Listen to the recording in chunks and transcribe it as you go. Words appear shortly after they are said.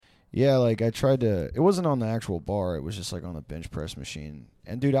Yeah, like I tried to. It wasn't on the actual bar. It was just like on the bench press machine.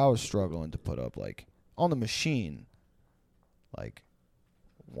 And dude, I was struggling to put up like on the machine, like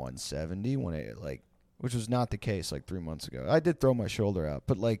 170, 180, like which was not the case like 3 months ago. I did throw my shoulder out,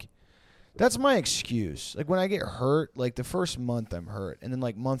 but like that's my excuse. Like when I get hurt, like the first month I'm hurt, and then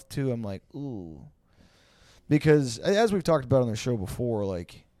like month 2 I'm like ooh, because as we've talked about on the show before,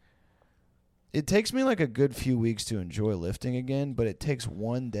 like. It takes me like a good few weeks to enjoy lifting again, but it takes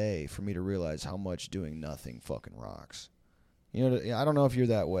one day for me to realize how much doing nothing fucking rocks. You know, I don't know if you're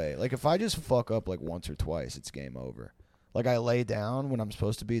that way. Like if I just fuck up like once or twice, it's game over. Like I lay down when I'm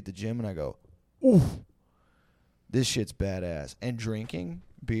supposed to be at the gym and I go, ooh, this shit's badass. And drinking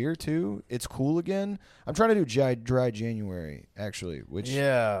beer too, it's cool again. I'm trying to do dry January actually, which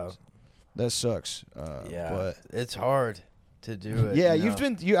that sucks. But it's hard to do it. Yeah,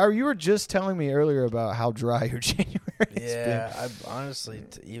 you were just telling me earlier about how dry your January has been. Yeah, I've honestly,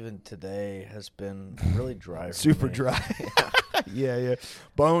 even today has been really dry. Super dry. Yeah.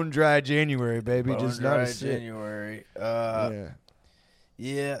 Bone dry January, baby. Bone just dry not a January.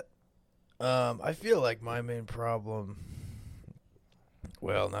 Yeah. I feel like my main problem.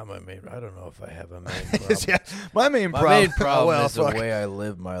 Well, not my main. I don't know if I have a main problem. Yeah, my main problem is the way I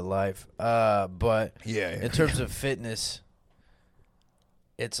live my life. But in terms of fitness.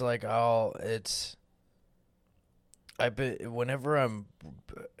 It's like whenever I'm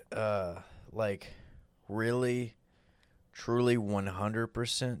like really, truly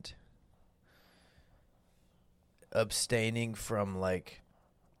 100% abstaining from like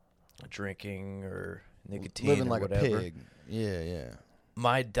drinking or nicotine living or like whatever, a pig. Yeah.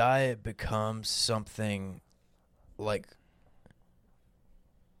 My diet becomes something like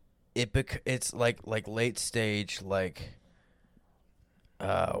it's like late stage like.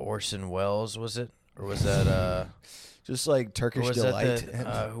 Orson Welles, was it? Or was that just like Turkish Delight?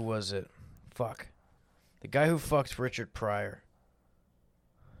 Who was it? Fuck. The guy who fucked Richard Pryor.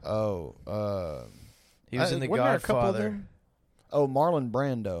 Oh, he was in The Godfather. Oh, Marlon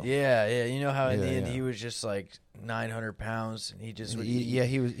Brando. Yeah. You know how in the end he was just like 900 pounds and he just would eat.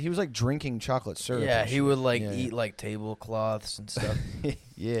 he was like drinking chocolate syrup. Yeah, he would like eat like tablecloths and stuff.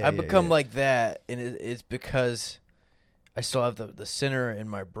 I become like that, and it's because I still have the center in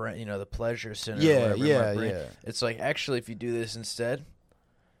my brain, you know, the pleasure center. In my brain. It's like, actually, if you do this instead,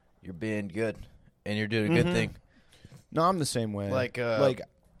 you're being good, and you're doing a good thing. No, I'm the same way.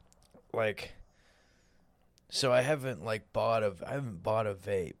 So I haven't bought a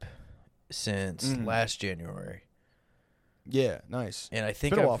vape since last January. Yeah, nice. And I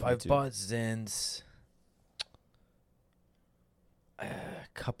think I've bought Zens a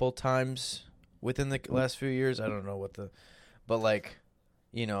couple times. Within the last few years, I don't know but like,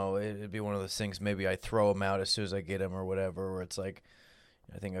 you know, it'd be one of those things. Maybe I throw them out as soon as I get them or whatever. Where it's like,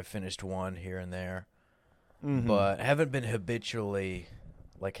 I think I finished one here and there, but I haven't been habitually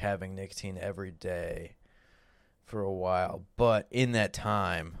like having nicotine every day for a while. But in that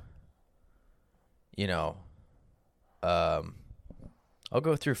time, you know, I'll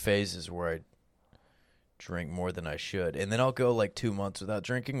go through phases where I drink more than I should, and then I'll go like 2 months without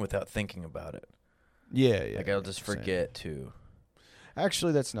drinking without thinking about it. Yeah. Like I'll just forget to.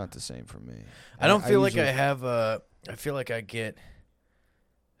 Actually, that's not the same for me. I don't feel like I have a. I feel like I get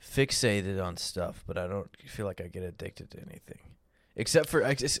fixated on stuff, but I don't feel like I get addicted to anything, except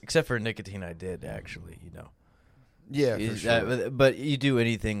for nicotine. I did actually, you know. Yeah, for sure. But you do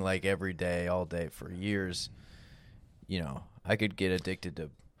anything like every day, all day for years, you know. I could get addicted to.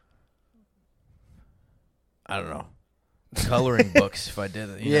 I don't know, coloring books if I did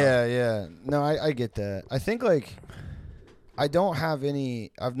it. You know? Yeah. No, I get that. I think like I don't have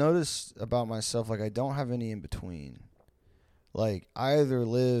any. I've noticed about myself like I don't have any in between. Like I either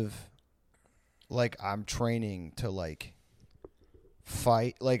live like I'm training to like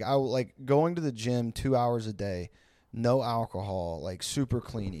fight. Like I like going to the gym 2 hours a day, no alcohol, like super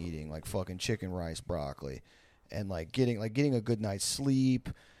clean eating, like fucking chicken, rice, broccoli, and like getting a good night's sleep.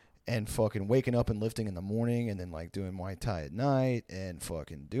 And fucking waking up and lifting in the morning and then like doing Muay Thai at night and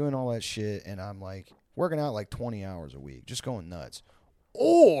fucking doing all that shit. And I'm like working out like 20 hours a week, just going nuts.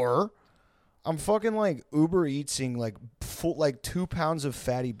 Or I'm fucking like Uber Eatsing like full, like 2 pounds of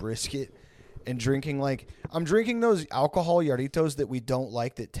fatty brisket and drinking like I'm drinking those alcohol yarritos that we don't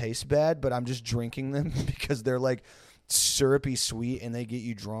like that taste bad, but I'm just drinking them because they're like syrupy sweet and they get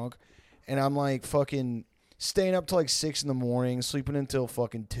you drunk. And I'm like fucking staying up till like 6 a.m, sleeping until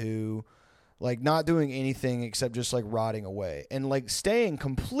fucking 2, like not doing anything except just like rotting away and like staying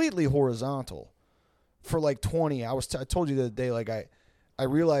completely horizontal for like 20. I told you the other day, like I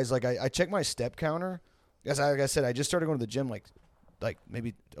realized like I checked my step counter. As like I said, I just started going to the gym like like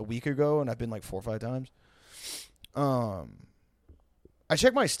maybe a week ago, and I've been like 4 or 5 times. I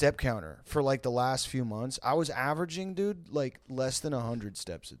checked my step counter for like the last few months. I was averaging, dude, like less than 100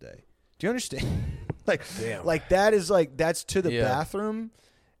 steps a day. Do you understand? Damn. Like that is like that's to the bathroom,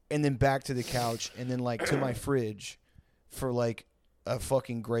 and then back to the couch, and then like to my fridge for like a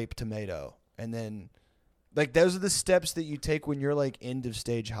fucking grape tomato, and then like those are the steps that you take when you're like end of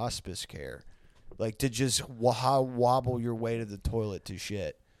stage hospice care, like to just wobble your way to the toilet to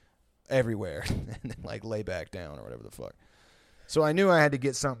shit everywhere, and then like lay back down or whatever the fuck. So I knew I had to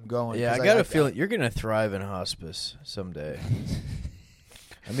get something going. Yeah, I got a feeling you're gonna thrive in hospice someday.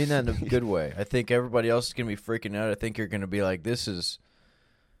 I mean that in a good way. I think everybody else is going to be freaking out. I think you're going to be like, this is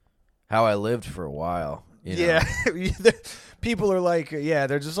how I lived for a while. You know? Yeah. People are like,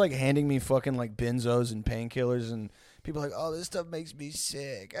 they're just like handing me fucking like benzos and painkillers. And people are like, oh, this stuff makes me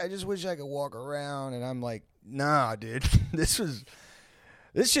sick. I just wish I could walk around. And I'm like, nah, dude. This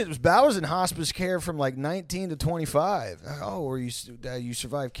shit was, I was in hospice care from like 19 to 25. Oh, were you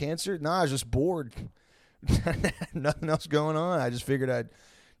survived cancer? Nah, I was just bored. Nothing else going on. I just figured I'd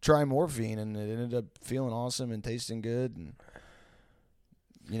try morphine, and it ended up feeling awesome and tasting good, and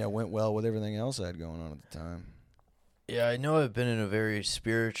went well with everything else I had going on at the time. Yeah, I know I've been in a very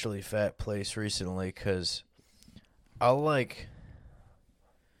spiritually fat place recently because I like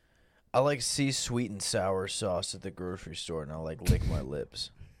see sweet and sour sauce at the grocery store, and I like lick my lips.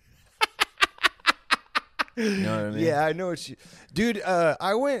 You know what I mean? Yeah, I know what you, dude.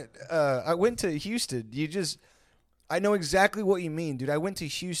 I went to Houston. I know exactly what you mean, dude. I went to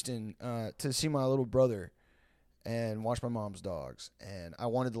Houston to see my little brother and watch my mom's dogs, and I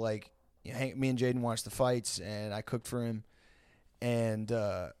wanted to me and Jaden watched the fights, and I cooked for him, and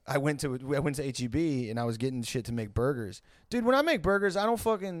I went to HEB, and I was getting shit to make burgers, dude. When I make burgers, I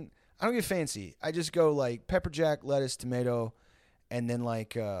don't get fancy. I just go like pepper jack, lettuce, tomato, and then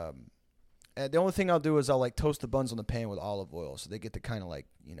like. The only thing I'll do is I'll like toast the buns on the pan with olive oil, so they get the kind of like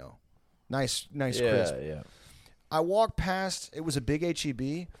nice crisp. Yeah. I walked past. It was a big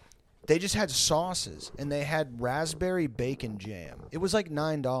HEB. They just had sauces, and they had raspberry bacon jam. It was like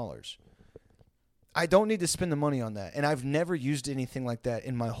 $9. I don't need to spend the money on that, and I've never used anything like that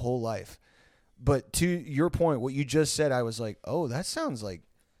in my whole life. But to your point, what you just said, I was like, oh, that sounds like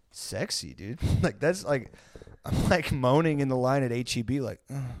sexy, dude. Like that's like I'm like moaning in the line at HEB, like.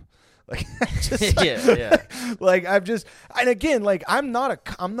 Ugh. Like, like I've just, and again, like I'm not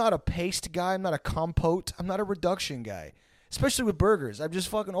a paste guy. I'm not a compote. I'm not a reduction guy, especially with burgers. I'm just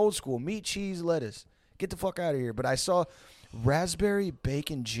fucking old school. Meat, cheese, lettuce. Get the fuck out of here. But I saw raspberry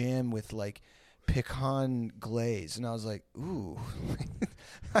bacon jam with like pecan glaze, and I was like, ooh.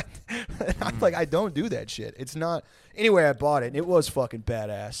 I'm like, I don't do that shit. It's not. Anyway, I bought it, and it was fucking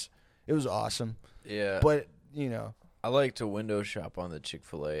badass. It was awesome. Yeah. But I like to window shop on the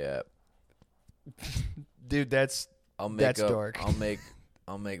Chick-fil-A app. Dude, that's dark.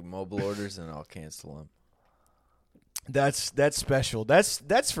 I'll make mobile orders and I'll cancel them. That's special.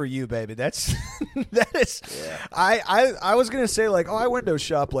 That's for you, baby. That is. Yeah. I was gonna say like, oh, I window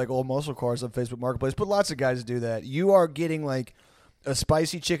shop like old muscle cars on Facebook Marketplace, but lots of guys do that. You are getting like a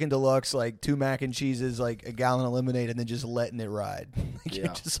spicy chicken deluxe, like 2 mac and cheeses, like a gallon of lemonade, and then just letting it ride. You're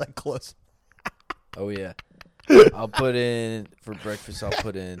just like close. Oh yeah. I'll put in for breakfast. I'll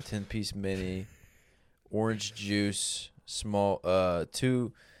put in 10-piece mini, orange juice, small,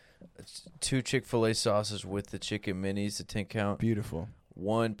 two Chick-fil-A sauces with the chicken minis, the 10 count. Beautiful.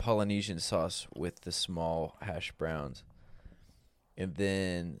 1 Polynesian sauce with the small hash browns, and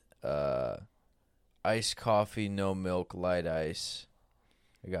then iced coffee, no milk, light ice.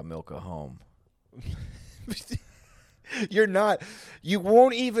 I got milk at home. You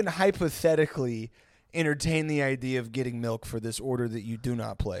won't even hypothetically entertain the idea of getting milk for this order that you do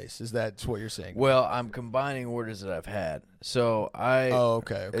not place. Is that what you're saying? Well, I'm combining orders that I've had. So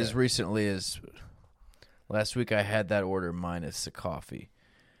okay. As recently as last week, I had that order minus the coffee.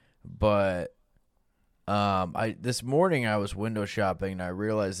 But this morning I was window shopping, and I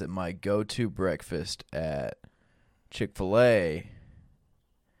realized that my go-to breakfast at Chick-fil-A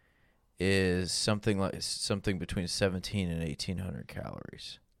is something between 1,700 and 1,800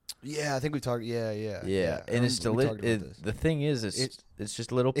 calories. Yeah, I think we talked. Yeah. And it's delicious. The thing is, it's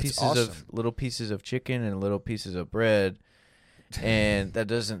just little pieces of chicken and little pieces of bread, and that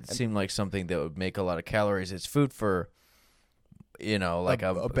doesn't seem like something that would make a lot of calories. It's food for, like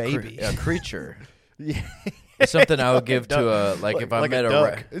a baby, a creature. Yeah, It's something I would give to a if I met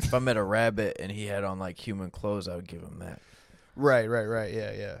a met a rabbit and he had on like human clothes, I would give him that. Right.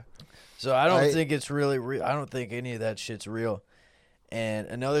 Yeah. So I don't think it's really real. I don't think any of that shit's real. And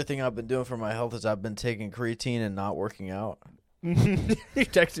another thing I've been doing for my health is I've been taking creatine and not working out. You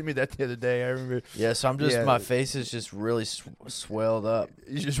texted me that the other day. I remember. Yeah, so I'm just my face is just really swelled up.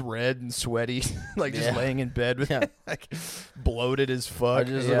 You're just red and sweaty, like just laying in bed with like bloated as fuck. I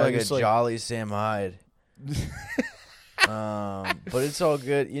just look like a jolly Sam Hyde. But it's all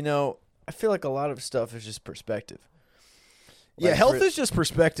good. You know, I feel like a lot of stuff is just perspective. Yeah, health is just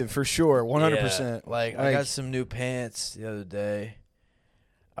perspective for sure, 100%. Like I got some new pants the other day.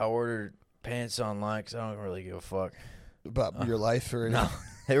 I ordered pants online because I don't really give a fuck about your life or anything. No.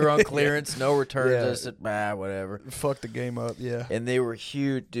 They were on clearance, no returns. I said, whatever. Fuck the game up, yeah. And they were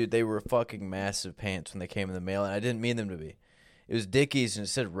huge, dude. They were fucking massive pants when they came in the mail, and I didn't mean them to be. It was Dickies, and it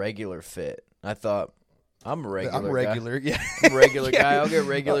said regular fit. I thought, I'm a regular guy. Yeah. I'm a regular guy. I'll get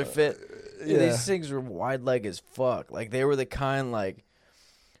regular fit. Yeah. These things were wide leg as fuck. Like, they were the kind, like,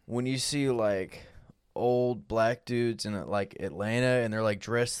 when you see, like, old black dudes in like Atlanta and they're like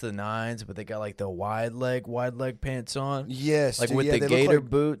dressed to the nines, but they got like the wide leg pants on. Yes, like with the gator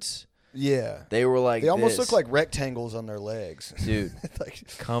boots. Yeah, they were like they almost look like rectangles on their legs, dude. Like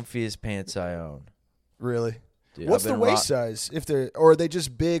comfiest pants I own. Really? Dude, what's the waist size? If they're or are they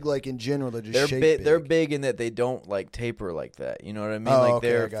just big? Like in general, they're shaped big. They're big in that they don't like taper like that. You know what I mean? Like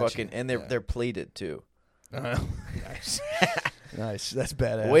they're fucking and they're pleated too. Nice. Nice. That's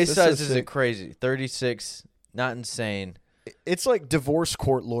badass. Waist size isn't crazy. 36, not insane. It's like divorce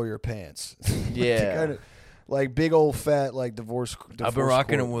court lawyer pants. Yeah. Kinda, like big old fat like divorce I've been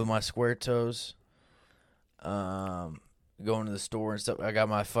rocking them with my square toes. Going to the store and stuff. I got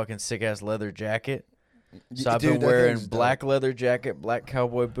my fucking sick ass leather jacket. So I've been wearing black leather jacket, black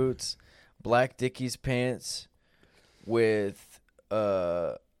cowboy boots, black Dickies pants with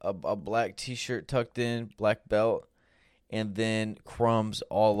a black t-shirt tucked in, black belt. And then crumbs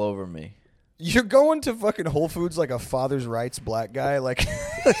all over me. You're going to fucking Whole Foods like a father's rights black guy, like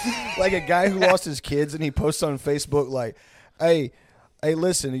like a guy who lost his kids, and he posts on Facebook like, "Hey,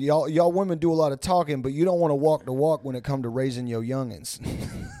 listen, y'all women do a lot of talking, but you don't want to walk the walk when it come to raising your youngins."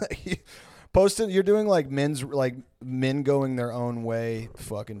 Posted, you're doing like men going their own way,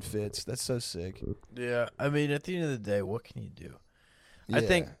 fucking fits. That's so sick. Yeah, I mean, at the end of the day, what can you do? Yeah. I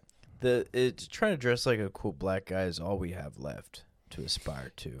think. It's trying to dress like a cool black guy is all we have left to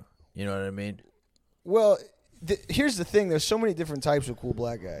aspire to. You know what I mean? Well, here's the thing. There's so many different types of cool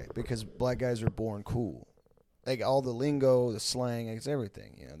black guy because black guys are born cool. Like all the lingo, the slang, it's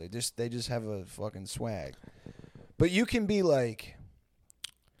everything. You know, they just have a fucking swag. But you can be like,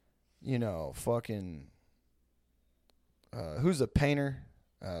 you know, fucking. Who's a painter?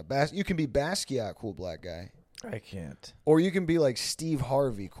 You can be Basquiat, cool black guy. I can't. Or you can be like Steve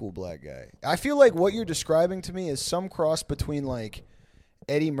Harvey, cool black guy. I feel like what you're describing to me is some cross between like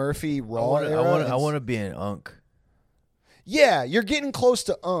Eddie Murphy, Raw era. I want to be an unk. Yeah, you're getting close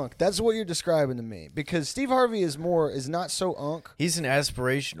to unk. That's what you're describing to me. Because Steve Harvey is not so unk. He's an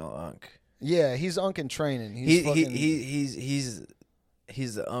aspirational unk. Yeah, he's unk in training. He's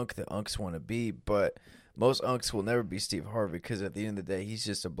the unk that unks want to be, but most unks will never be Steve Harvey because at the end of the day, he's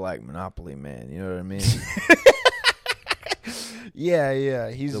just a black monopoly man. You know what I mean? Yeah.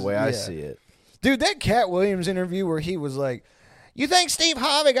 He's the way I see it. Dude, that Cat Williams interview where he was like, "You think Steve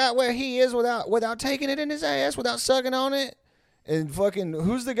Harvey got where he is without taking it in his ass, without sucking on it?" And fucking,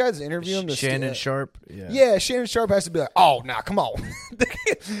 who's the guy that's interviewing him? Shannon Sharp? Yeah, Shannon Sharp has to be like, "Oh, nah, come on.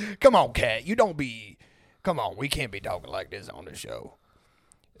 Come on, Cat. Come on, we can't be talking like this on the show."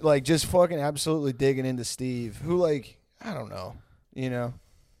 Like, just fucking absolutely digging into Steve, who, like, I don't know, you know?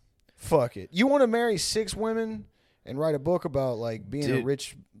 Fuck it. You want to marry 6 women and write a book about, like, being a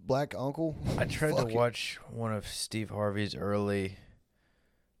rich black uncle? I tried to watch one of Steve Harvey's early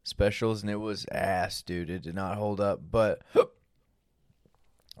specials, and it was ass, dude. It did not hold up, but it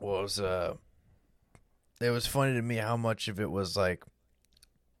was funny to me how much of it was, like,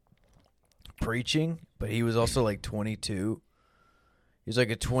 preaching, but he was also, like, 22. He was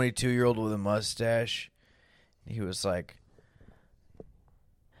like a 22-year-old with a mustache. He was like,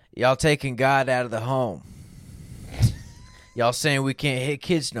 "Y'all taking God out of the home. Y'all saying we can't hit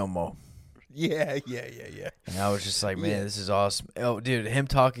kids no more." Yeah. And I was just like, man, this is awesome. Oh, dude, him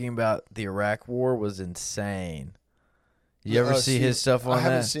talking about the Iraq War was insane. You ever see his stuff on that? I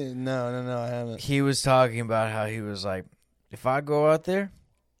haven't seen. No, I haven't. He was talking about how he was like, if I go out there,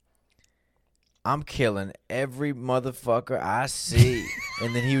 I'm killing every motherfucker I see.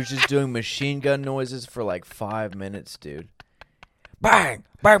 And then he was just doing machine gun noises for like 5 minutes, dude. Bang,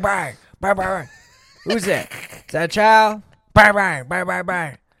 bang, bang, bang, bang. Who's that? Is that a child? Bang, bang, bang, bang,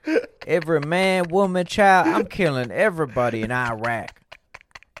 bang. Every man, woman, child. I'm killing everybody in Iraq.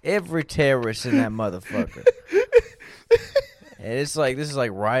 Every terrorist in that motherfucker. And it's like, this is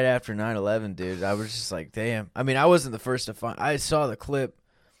like right after 9/11, dude. I was just like, damn. I mean, I wasn't the first to find. I saw the clip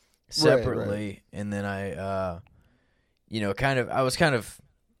separately, right. and then I, I was kind of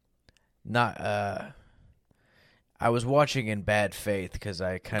not. I was watching in bad faith because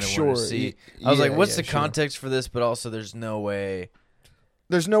I kind of wanted to see. I was like, what's the context for this? But also, there's no way.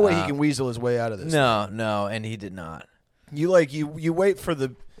 There's no way he can weasel his way out of this. No, and he did not. You wait for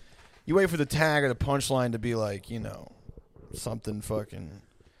the tag or the punchline to be like, something fucking,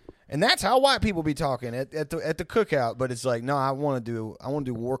 and that's how white people be talking at the cookout. But it's like, no, I want to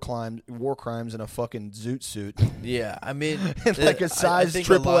do war crimes in a fucking zoot suit. Yeah, I mean, like a size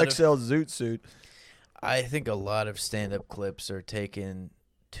triple XL zoot suit. I think a lot of stand-up clips are taken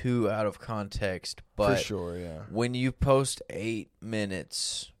too out of context. But for sure, yeah. When you post 8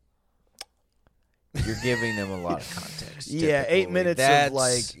 minutes, you're giving them a lot of context. Yeah, 8 minutes of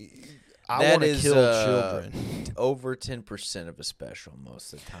like, I want to kill children. Over 10% of a special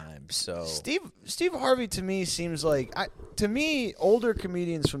most of the time. So Steve Harvey to me seems like older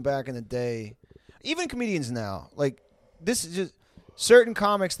comedians from back in the day, even comedians now, like this is just certain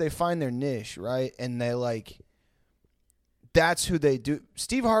comics, they find their niche, right? And they like, that's who they do.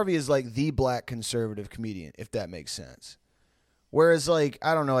 Steve Harvey is like the black conservative comedian, if that makes sense. Whereas like,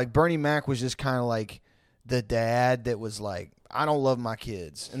 I don't know, like Bernie Mac was just kind of like the dad that was like, I don't love my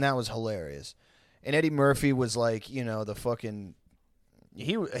kids, and that was hilarious. And Eddie Murphy was like, the fucking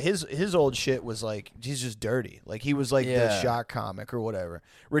his old shit was like, he's just dirty. Like he was like the shock comic or whatever.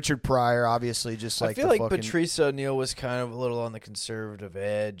 Richard Pryor, obviously, just like I feel like Patrice O'Neal was kind of a little on the conservative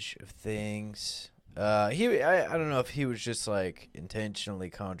edge of things. I don't know if he was just like intentionally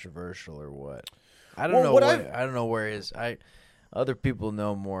controversial or what. I don't know. I don't know where his. Other people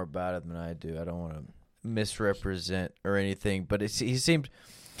know more about it than I do. I don't want to misrepresent or anything, but he seemed.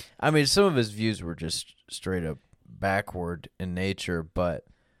 I mean, some of his views were just straight up backward in nature, but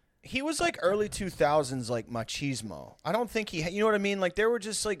he was like early 2000s like machismo. I don't think you know what I mean? Like there were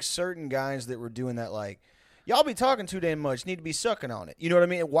just like certain guys that were doing that, like, y'all be talking too damn much, need to be sucking on it. You know what I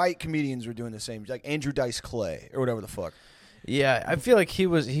mean? White comedians were doing the same, like Andrew Dice Clay or whatever the fuck. Yeah, I feel like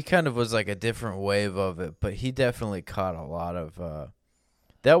he kind of was like a different wave of it, but he definitely caught a lot of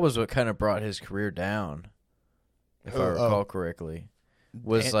that was what kind of brought his career down, if I recall correctly.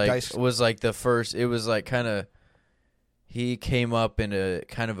 Was like the first. It was like kind of he came up in a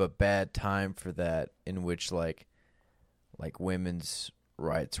kind of a bad time for that, in which like women's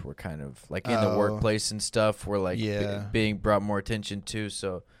rights were kind of like in the workplace and stuff were like being brought more attention to.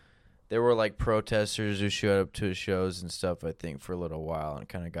 So there were like protesters who showed up to his shows and stuff, I think, for a little while, and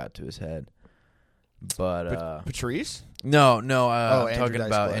kind of got to his head. But Patrice? No, I'm talking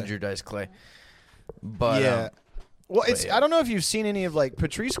about Andrew Dice Clay. But yeah. Well, I don't know if you've seen any of like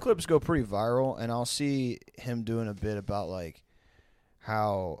Patrice clips go pretty viral, and I'll see him doing a bit about like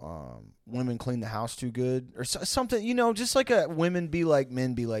how women clean the house too good or something, just like a women be like,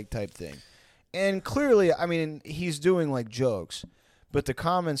 men be like type thing. And clearly, I mean, he's doing like jokes, but the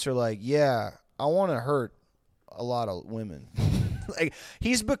comments are like, yeah, I want to hurt a lot of women. Like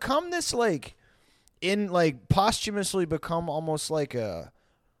he's become this posthumously become almost like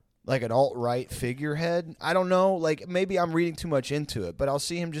an alt-right figurehead. I don't know, like maybe I'm reading too much into it, but I'll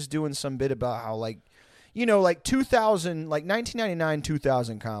see him just doing some bit about how like 2000, like 1999,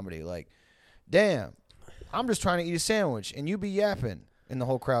 2000 comedy, like, damn, I'm just trying to eat a sandwich and you be yapping, and the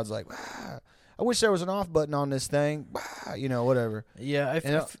whole crowd's like, I wish there was an off button on this thing, whatever. Yeah,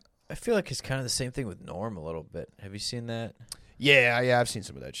 I feel like it's kind of the same thing with Norm a little bit. Have you seen that? Yeah, I've seen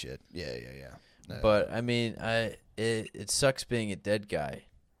some of that shit. Yeah. But I mean, it sucks being a dead guy.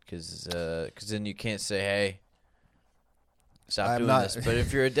 Because then you can't say, hey, stop doing this. But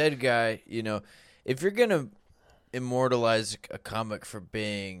if you're a dead guy, if you're going to immortalize a comic for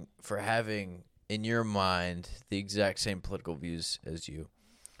having, in your mind, the exact same political views as you,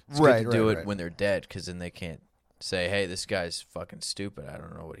 it's good to do it when they're dead, because then they can't say, hey, this guy's fucking stupid. I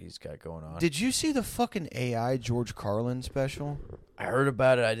don't know what he's got going on. Did you see the fucking AI George Carlin special? I heard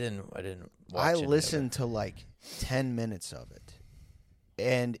about it. I didn't watch it. I listened to like 10 minutes of it.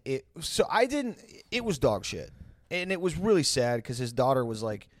 And it was dog shit. And it was really sad because his daughter was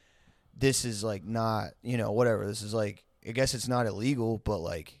like, this is like not, whatever. This is like, I guess it's not illegal, but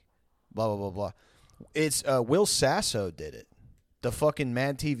like, blah, blah, blah, blah. It's Will Sasso did it. The fucking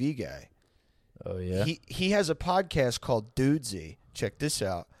Mad TV guy. Oh, yeah? He has a podcast called Dudesy. Check this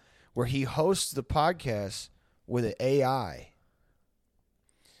out. Where he hosts the podcast with an AI.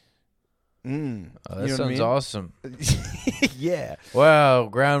 That sounds awesome. Yeah. Wow,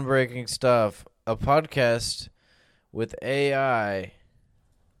 groundbreaking stuff. A podcast with AI.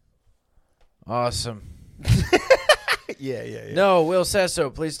 Awesome. Yeah. No, Will Sasso,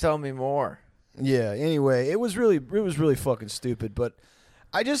 please tell me more. Yeah. Anyway, it was really fucking stupid. But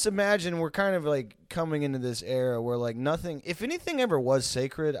I just imagine we're kind of like coming into this era where like nothing, if anything ever was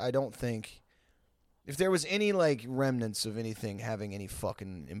sacred, I don't think, if there was any like remnants of anything having any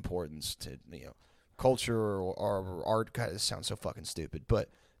fucking importance to culture or art. God, this sounds so fucking stupid, but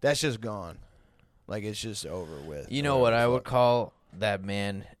that's just gone. Like it's just over with. You know what I would call that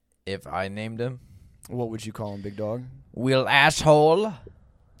man if I named him? What would you call him, Big Dog? Will Asshole.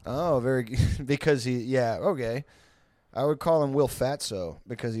 Oh, very because okay. I would call him Will Fatso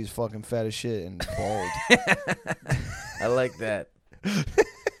because he's fucking fat as shit and bald. I like that.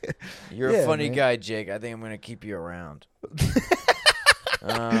 You're a funny guy, Jake. I think I'm gonna keep you around.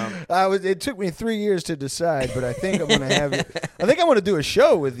 It took me 3 years to decide, but I think I'm gonna have you. I think I want to do a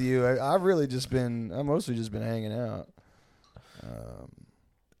show with you. I've mostly just been hanging out.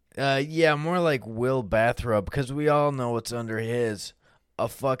 Yeah, more like Will Bathrub because we all know what's under his a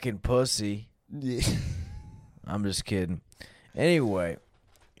fucking pussy. Yeah. I'm just kidding. Anyway,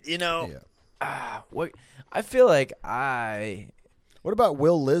 what I feel like What about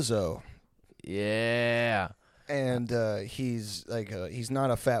Will Lizzo? Yeah. And he's like he's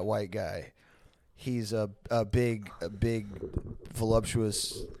not a fat white guy. He's a big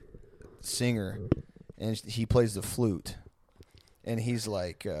voluptuous singer, and he plays the flute. And he's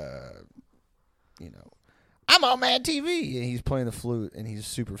like, I'm on Mad TV, and he's playing the flute, and he's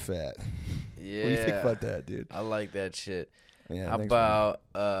super fat. Yeah. What do you think about that, dude? I like that shit. Yeah. How about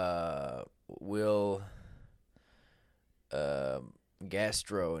Will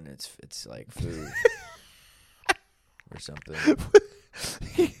Gastro, and it's like food or something.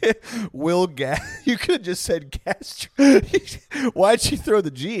 Will you could have just said Gastro. Why'd you throw the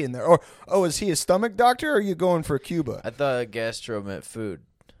G in there? Or is he a stomach doctor, or are you going for Cuba? I thought gastro meant food.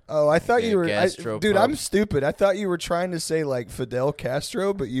 Oh, I thought you were... dude, pub. I'm stupid. I thought you were trying to say, like, Fidel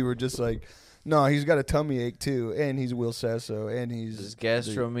Castro, but you were just like, no, he's got a tummy ache, too, and he's Will Sasso, and he's... Does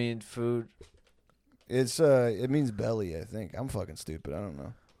gastro mean food? It means belly, I think. I'm fucking stupid. I don't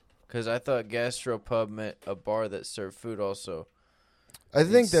know. Because I thought gastropub meant a bar that served food also. I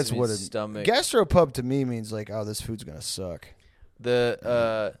think that's what it... Stomach. Gastropub to me means, like, oh, this food's gonna suck.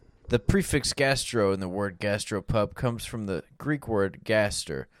 The prefix gastro in the word gastropub comes from the Greek word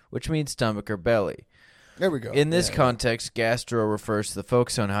gaster, which means stomach or belly. There we go. In this context, gastro refers to the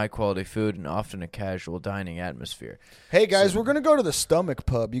focus on high-quality food and often a casual dining atmosphere. Hey, guys, we're going to go to the stomach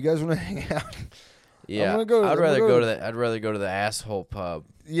pub. You guys want to hang out? Yeah, I'd rather go to the asshole pub.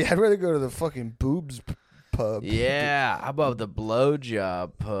 Yeah, I'd rather go to the fucking boobs pub. Yeah, how about the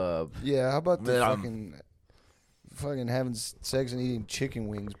blowjob pub? Yeah, how about the fucking having sex and eating chicken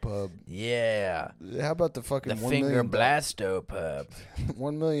wings pub? Yeah. How about the fucking the $1 finger million blasto pub?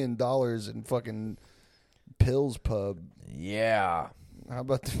 $1 million in fucking pills pub. Yeah. How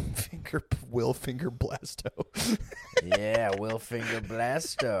about the Will Finger Blasto? Yeah, Will Finger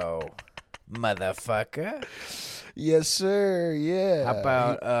Blasto, motherfucker. Yes, sir. Yeah. How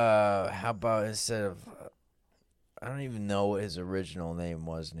about instead of I don't even know what his original name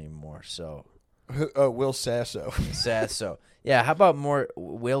was anymore. So Will Sasso. Sasso. Yeah. How about more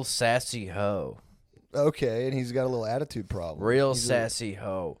Will Sassy Ho? Okay, and he's got a little attitude problem. Real sassy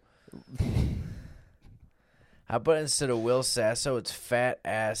ho. How about instead of Will Sasso, it's fat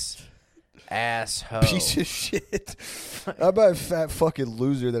ass ho. Piece of shit. How about fat fucking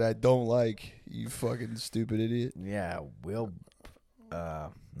loser that I don't like? You fucking stupid idiot. Yeah, Will.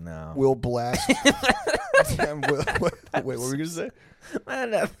 No. Will Blast. Wait, what were we gonna say?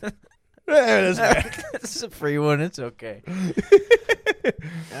 It's a free one. It's okay.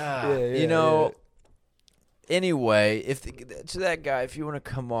 Anyway, to that guy, if you want to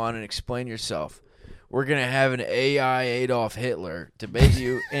come on and explain yourself, we're going to have an AI Adolf Hitler debate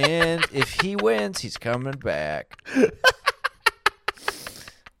you, and if he wins, he's coming back.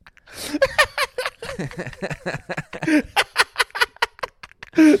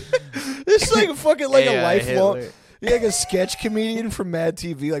 It's like a fucking like AI a lifelong... Hitler. You're like a sketch comedian from Mad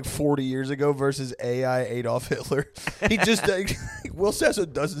TV like 40 years ago versus AI Adolf Hitler. He just Will Sasso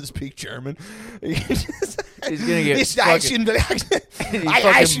doesn't speak German. He's gonna get fucking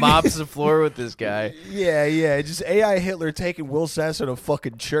mops the floor with this guy. Yeah. Just AI Hitler taking Will Sasso to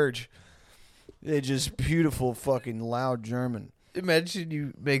fucking church. It's just beautiful fucking loud German. Imagine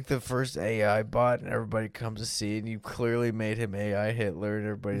you make the first AI bot and everybody comes to see it and you clearly made him AI Hitler and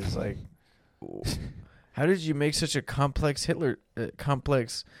everybody's like, how did you make such a complex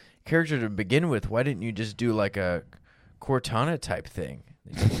complex character to begin with? Why didn't you just do like a Cortana type thing?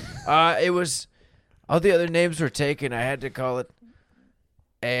 It was all the other names were taken. I had to call it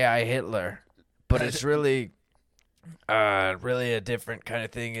AI Hitler, but it's really Really a different kind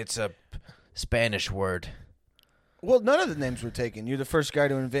of thing. It's a Spanish word. Well, none of the names were taken. You're the first guy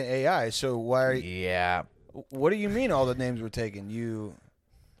to invent AI, so why are Yeah. what do you mean all the names were taken?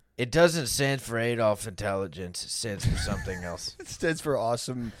 It doesn't stand for Adolf Intelligence. It stands for something else. It stands for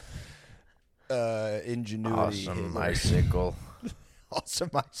awesome ingenuity. Awesome Hitler. icicle.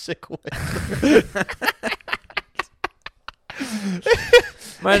 Awesome icicle.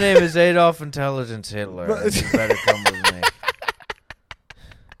 My name is Adolf Intelligence Hitler. And you better come with me.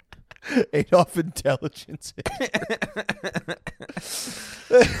 Adolf Intelligence.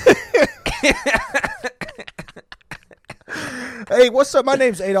 Hey, what's up? My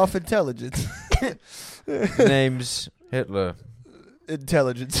name's Adolf Intelligence. Name's Hitler.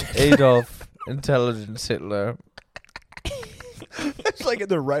 Intelligence. Adolf Intelligence Hitler. It's like in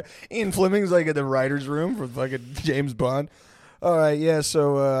the Ian Fleming's like in the writer's room for fucking James Bond. All right, yeah.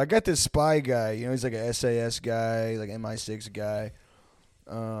 So I got this spy guy. You know, he's like a SAS guy, like MI6 guy.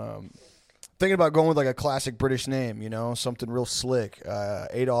 Thinking about going with like a classic British name. You know, something real slick.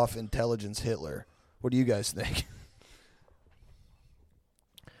 Adolf Intelligence Hitler. What do you guys think?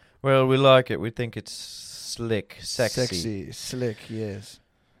 Well, we like it. We think it's slick, sexy. Slick. Yes.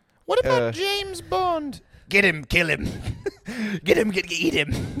 What about James Bond? Get him, kill him. Get him, eat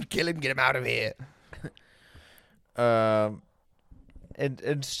him. Kill him, get him out of here. And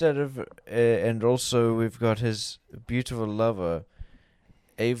instead of, and also we've got his beautiful lover,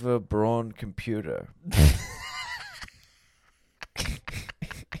 Ava Braun Computer.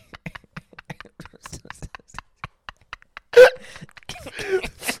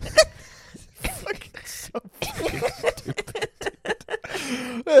 Fucking so stupid.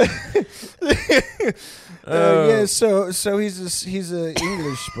 Yeah, so he's a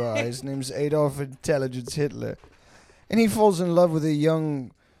English spy. His name's Adolf Intelligence Hitler, and he falls in love with a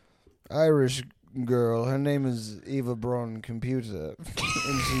young Irish girl. Her name is Eva Braun Computer,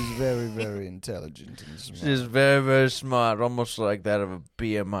 and she's very, very intelligent and smart. She's very, very smart, almost like that of a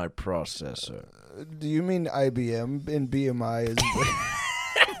BMI processor. Do you mean IBM? And BMI is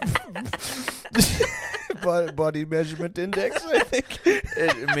body measurement index, I think.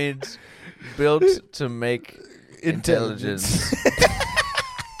 It means built to make intelligence.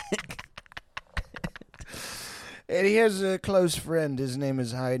 And he has a close friend. His name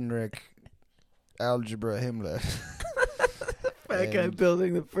is Heinrich Algebra Himmler. That guy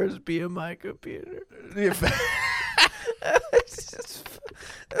building the first BMI computer.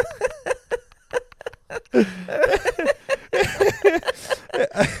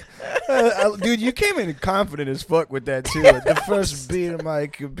 Dude, you came in confident as fuck with that too. The first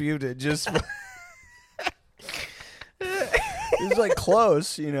BMI computer, just it's like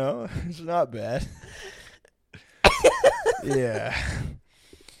close, you know. It's not bad. Yeah.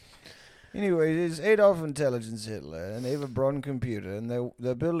 Anyway, it's Adolf Intelligence Hitler and Eva Braun Computer, and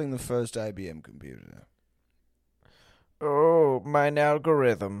they're building the first IBM computer. Oh, mine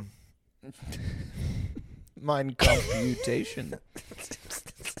algorithm. Mine computation.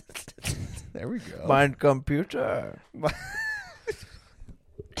 There we go. Mine computer. Mine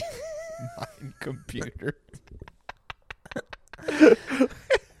computer.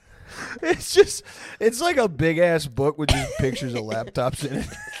 It's like a big ass book with just pictures of laptops in it.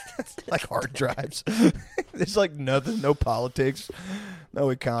 Like hard drives. There's like nothing, no politics, no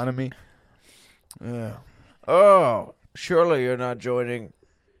economy. Yeah. Oh, surely you're not joining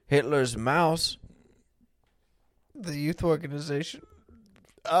Hitler's Mouse, the youth organization.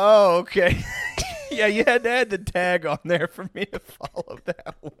 Oh, okay. Yeah, you had to add the tag on there for me to follow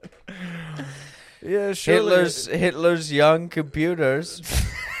that one. Yeah, surely. Hitler's young computers.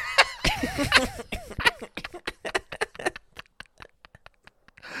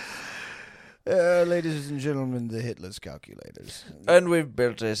 Ladies and gentlemen, the Hitler's calculators. And we've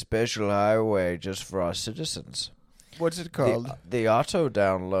built a special highway just for our citizens. What's it called? The auto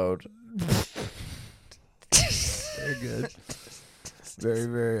download. Very good. Very,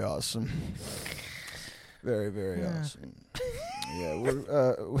 very awesome. Very, very awesome. Yeah,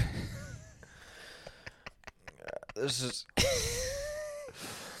 we're this is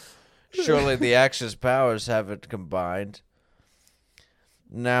surely the Axis powers haven't combined.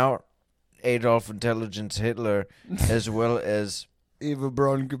 Now, Adolf Intelligence Hitler, as well as Eva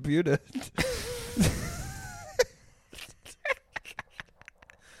Braun Computer.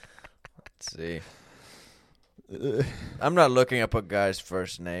 Let's see. I'm not looking up a guy's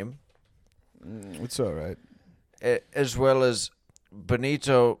first name. It's all right. As well as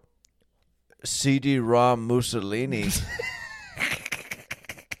Benito CD-ROM Mussolini.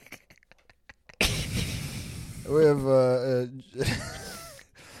 We have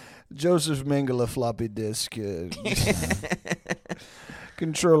Joseph Mengele floppy disk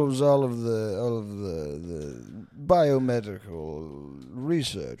controls all of the biomedical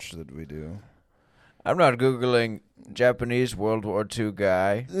research that we do. I'm not Googling Japanese World War II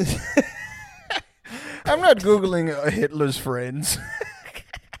guy. I'm not Googling Hitler's friends.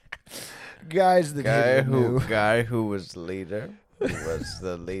 Guys that Hitler knew. Guy who was leader. Who was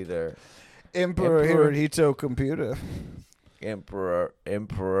the leader? Emperor Hirohito Computer. Emperor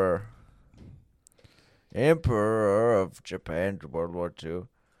of Japan, World War II.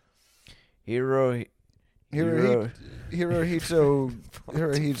 Hirohito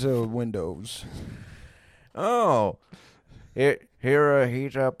Windows. Oh, here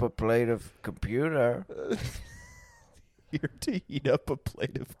heat up a plate of computer. Here to heat up a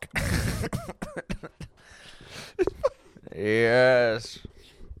plate of computer. Yes.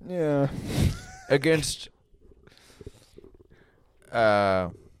 Yeah. Against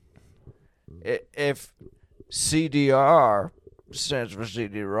if CDR stands for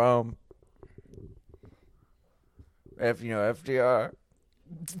CD-ROM. FDR.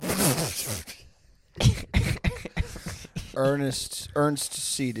 Ernst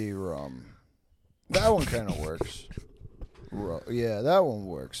CD-ROM. That one kind of works. Yeah, that one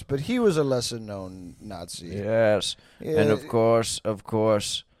works. But he was a lesser known Nazi. Yes. Yeah, And of course,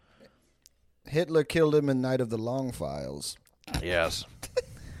 Hitler killed him in Night of the Long Files. yes.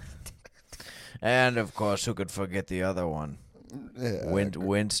 And of course, who could forget the other one? Yeah,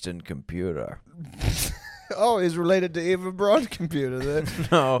 Winston Computer. Oh, he's related to Eva Braun Computer then.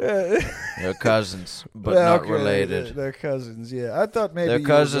 No, they're cousins, but not related. They're cousins, yeah. I thought maybe They're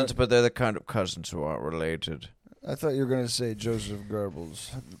cousins, but they're the kind of cousins who aren't related. I thought you were going to say Joseph Goebbels'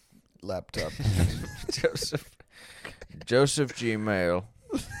 laptop. Joseph Gmail.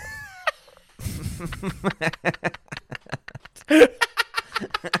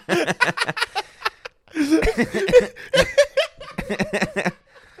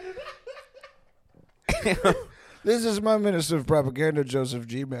 This is my Minister of Propaganda, Joseph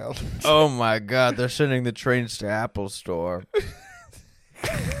Gmail. Oh my God, they're sending the trains to Apple Store.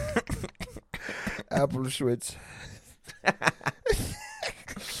 Apple Schwitz.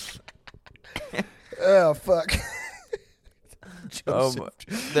 Oh fuck!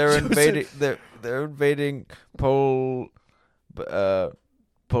 They're invading. They're invading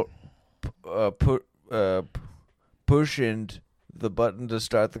pushing the button to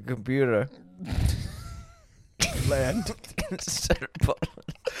start the computer. Land. Instead of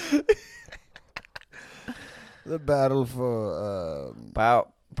button. The battle for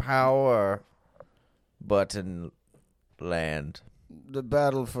power button land. The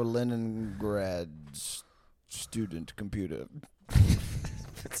battle for Leningrad's student computer.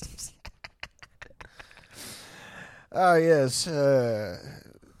 Ah, yes.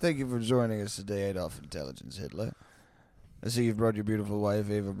 Thank you for joining us today, Adolf Intelligence Hitler. I see you've brought your beautiful wife,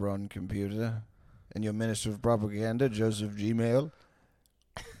 Eva Braun Computer, and your Minister of Propaganda, Joseph Gmail,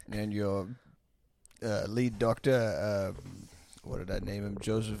 and your lead doctor, what did I name him?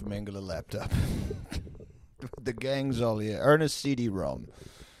 Joseph Mengele Laptop. The gang's all here. Ernest CD-ROM.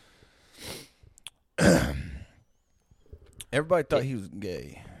 Everybody thought he was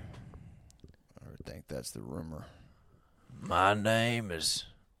gay. I think that's the rumor. My name is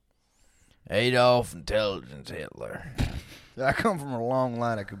Adolf Intelligence Hitler. I come from a long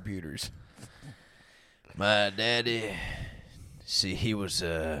line of computers. My daddy, see, he was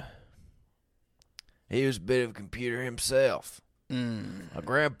a bit of a computer himself. My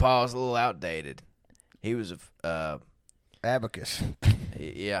grandpa's a little outdated. He was Abacus.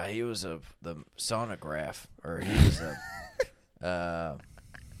 Yeah, he was the sonograph, or he was a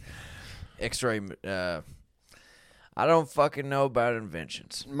X-ray. I don't fucking know about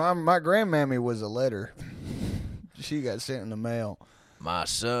inventions. My grandmammy was a letter. She got sent in the mail. My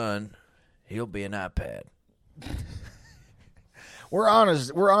son, he'll be an iPad. We're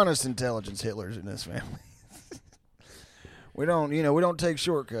honest intelligence Hitlers in this family. We don't take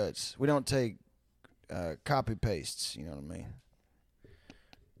shortcuts. We don't take copy pastes. You know what I mean?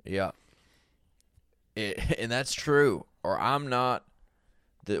 Yeah. And that's true. Or I'm not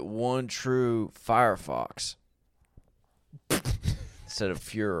the one true Firefox instead of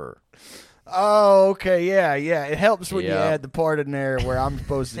Fuhrer. Oh, okay, yeah. It helps when you add the part in there where I'm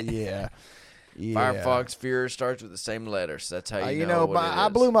supposed to, yeah. Firefox Fuhrer starts with the same letters. That's how you know what it I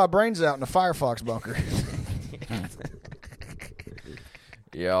is. blew my brains out in a Firefox bunker.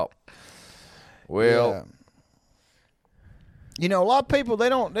 Yep. Well, a lot of people they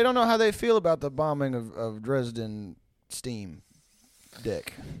don't know how they feel about the bombing of Dresden steam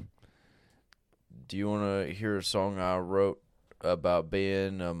deck. Do you want to hear a song I wrote about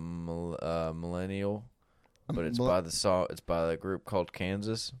being a millennial, but it's by the song. It's by the group called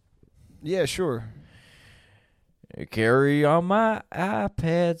Kansas. Yeah, sure. Carry on my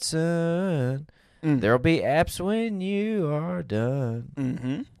iPad, son. There'll be apps when you are done.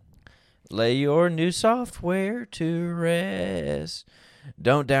 Mm-hmm. Lay your new software to rest.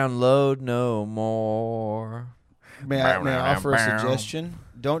 Don't download no more. May I offer a suggestion?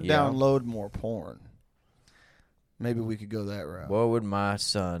 Don't download more porn. Maybe we could go that route. What would my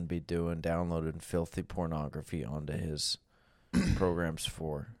son be doing downloading filthy pornography onto his programs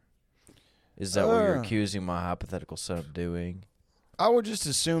for? Is that what you're accusing my hypothetical son of doing? I would just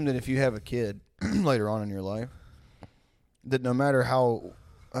assume that if you have a kid later on in your life, that no matter how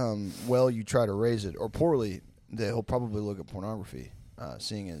well you try to raise it, or poorly, that he'll probably look at pornography,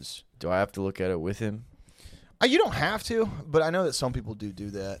 seeing as... Do I have to look at it with him? You don't have to, but I know that some people do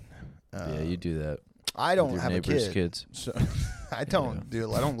that. Yeah, you do that. I don't have a neighbor's kid. Kids. So I don't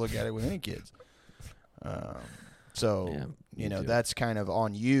do. I don't look at it with any kids. That's kind of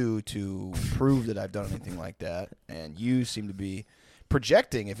on you to prove that I've done anything like that, and you seem to be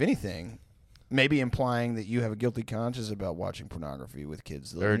projecting, if anything, maybe implying that you have a guilty conscience about watching pornography with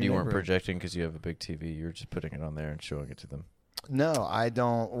kids. Or you weren't projecting because you have a big TV. You're just putting it on there and showing it to them. No, I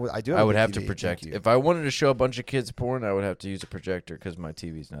don't. I do. I would have to project. If I wanted to show a bunch of kids porn, I would have to use a projector because my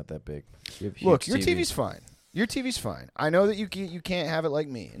TV's not that big. Look, your TV's fine. Your TV's fine. I know that you can't have it like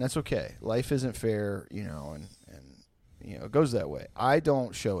me, and that's okay. Life isn't fair, and it goes that way. I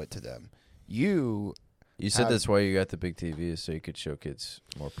don't show it to them. You said that's why you got the big TV, is so you could show kids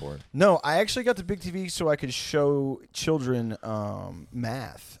more porn. No, I actually got the big TV so I could show children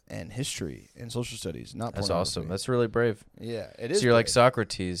math and history and social studies. Not That's awesome. That's really brave. Yeah, it is. So you're brave. like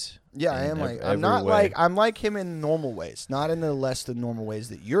Socrates. Yeah, I am like. I'm not like. I'm like him in normal ways, not in the less than normal ways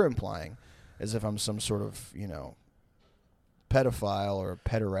that you're implying, as if I'm some sort of pedophile or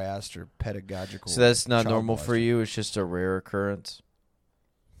pederast or pedagogical. So that's not normal for you. It's just a rare occurrence.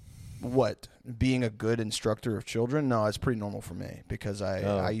 What? Being a good instructor of children? No, it's pretty normal for me because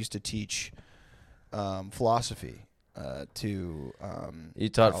I used to teach philosophy to you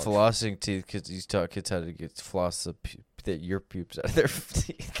taught college. flossing teeth because you taught kids how to floss your pubes out of their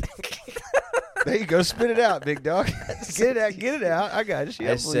teeth. There you go. Spit it out, big dog. Get it out. I got you.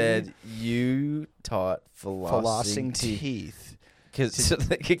 I said you taught flossing teeth. So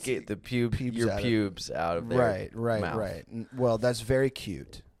they could get the pubes out of their mouth. Right. Well, that's very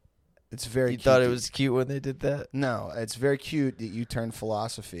cute. It's very. You thought it was cute when they did that? No, it's very cute that you turned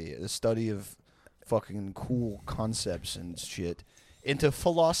philosophy, the study of fucking cool concepts and shit, into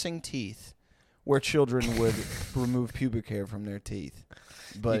flossing teeth, where children would remove pubic hair from their teeth.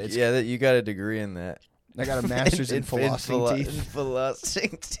 But you got a degree in that. I got a master's in flossing teeth. In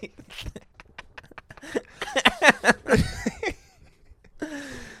flossing teeth.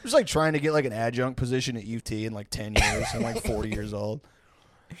 It was like trying to get like an adjunct position at UT in like 10 years. I'm like 40 years old.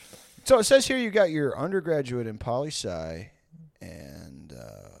 So it says here you got your undergraduate in poli-sci and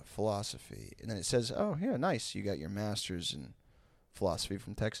philosophy. And then it says, oh, yeah, nice. You got your master's in philosophy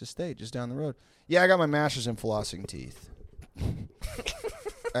from Texas State, just down the road. Yeah, I got my master's in flossing teeth.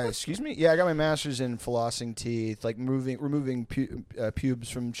 Excuse me? Yeah, I got my master's in flossing teeth, like removing pubes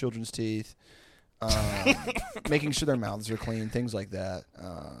from children's teeth, making sure their mouths are clean, things like that.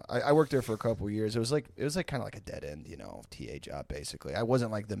 I worked there for a couple of years. It was like kind of like a dead end, TA job basically. I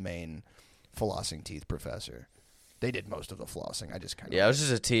wasn't like the main flossing teeth professor. They did most of the flossing. I just kind of I was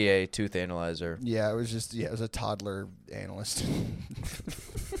just a TA, tooth analyzer. Yeah, it was a toddler analyst.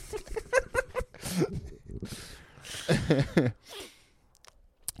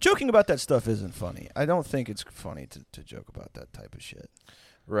 Joking about that stuff isn't funny. I don't think it's funny to joke about that type of shit.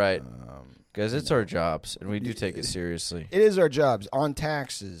 Right. Because it's our jobs, and we do take it seriously. It is our jobs. On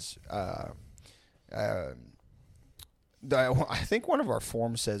taxes, I think one of our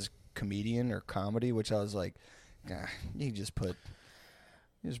forms says comedian or comedy, which I was like, you just put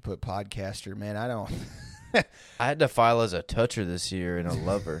podcaster, man. I don't. I had to file as a toucher this year and a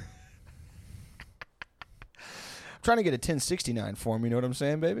lover. I'm trying to get a 1069 form, you know what I'm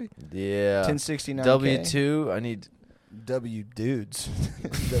saying, baby? Yeah. 1069 W-2, I need... W-dudes.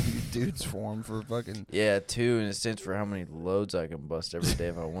 W-dudes form for fucking... Yeah, 2, and it stands for how many loads I can bust every day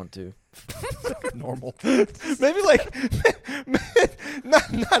if I want to. Normal. Maybe like...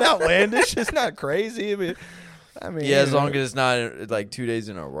 not outlandish. It's not crazy. I mean, yeah, as long as it's not like 2 days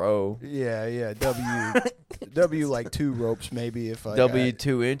in a row. Yeah. W like 2 ropes maybe if I... W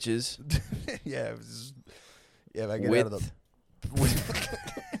 2 inches. Yeah, if I get out of the...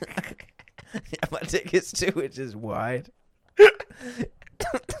 Yeah, my dick is 2 inches wide.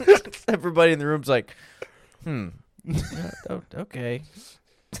 Everybody in the room's like, Okay.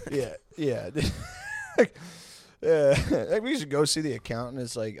 Yeah, yeah. Like, like we should go see the accountant.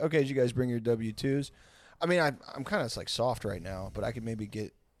 It's like, okay, did you guys bring your W-2s? I mean, I'm kind of like soft right now, but I could maybe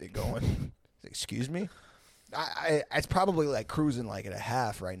get it going. Excuse me? It's probably like cruising like at a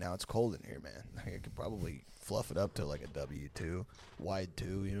half right now. It's cold in here, man. I could probably fluff it up to like a W-2, wide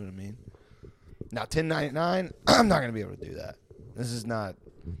 2, you know what I mean? Now, 1099, I'm not going to be able to do that. This is not,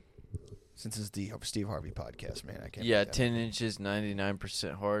 since it's the Steve Harvey podcast, man. I can't. Yeah, 10 inches,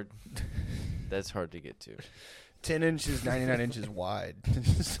 99% hard. That's hard to get to. 10 inches, 99 inches wide.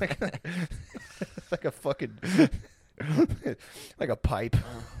 It's like a fucking, like a pipe.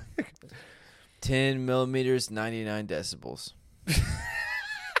 10 millimeters, 99 decibels.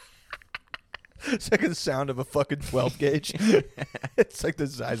 It's like the sound of a fucking 12 gauge. It's like the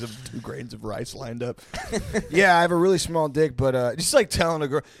size of 2 grains of rice lined up. Yeah, I have a really small dick, but just like telling a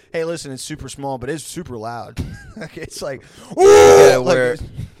girl, hey, listen, it's super small, but it's super loud. Like, it's like, Yeah, where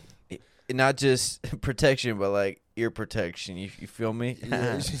not just protection, but like ear protection. You feel me?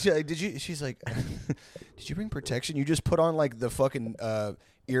 Yeah, she's like, she's like, did you bring protection? You just put on like the fucking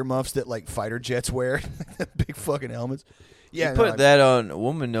earmuffs that like fighter jets wear, big fucking helmets. Yeah, you put that on. A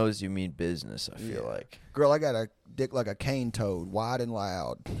woman knows you mean business. I feel like, girl, I got a dick like a cane toad, wide and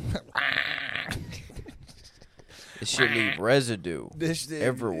loud. it should leave residue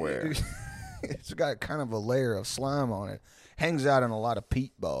everywhere. It's got kind of a layer of slime on it. Hangs out in a lot of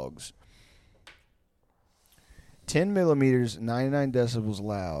peat bogs. 10 millimeters, 99 decibels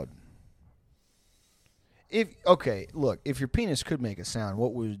loud. Look, if your penis could make a sound,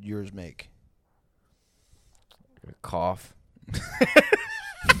 what would yours make? A cough.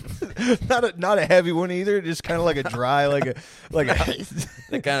 not a heavy one either. Just kind of like a dry, like a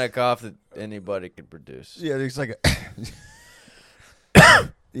the kind of cough that anybody could produce. Yeah, it's like a.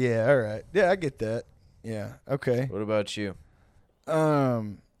 Yeah, all right. Yeah, I get that. Yeah, okay. What about you? I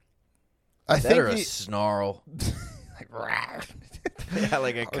that think or a snarl. Yeah,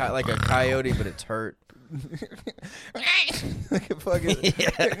 like a coyote, but it's hurt. Like a fucking.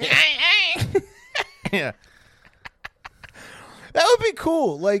 Yeah. That would be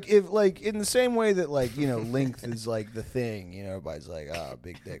cool. Like if, like in the same way that, like, you know, length is like the thing. You know, everybody's like,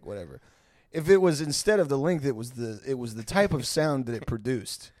 big dick, whatever. If it was, instead of the length, it was the type of sound that it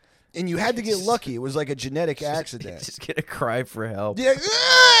produced, and you had to get lucky. It was like a genetic accident. Just get a cry for help. Yeah.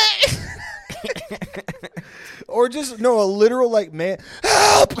 Or just a literal like, man,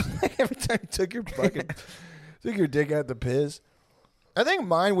 help! Like every time you took your dick out the piss. I think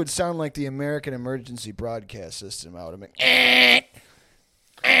mine would sound like the American Emergency Broadcast System. I would have been.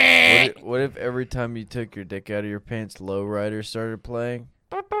 What if every time you took your dick out of your pants, Lowrider started playing?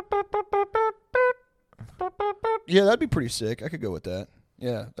 Yeah, that'd be pretty sick. I could go with that.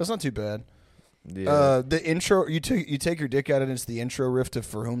 Yeah, that's not too bad. Yeah. The intro, you take your dick out and it's the intro riff to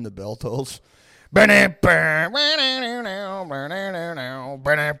 "For Whom the Bell Tolls."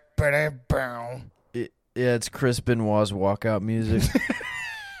 Yeah, it's Chris Benoit's walkout music.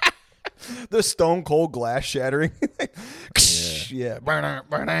 The Stone Cold glass shattering. Yeah.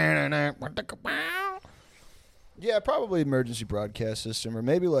 Yeah, probably emergency broadcast system, or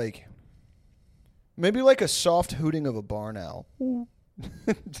maybe like a soft hooting of a barn owl.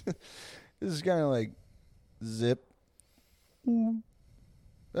 This is kind of like zip.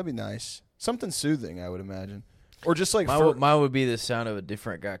 That'd be nice. Something soothing, I would imagine. Or just like mine would be the sound of a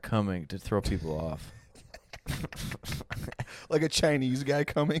different guy coming to throw people off. Like a Chinese guy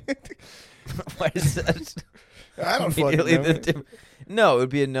coming. Why is that? I don't fucking know. No, it would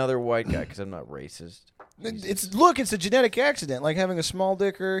be another white guy because I'm not racist. It's a genetic accident, like having a small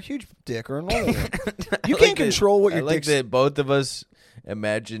dick or a huge dick or a normal dick. You can't control what your dick's... I like that both of us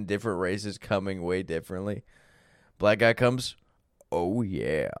imagine different races coming way differently. Black guy comes, oh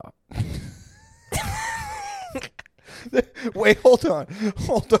yeah. Wait, hold on.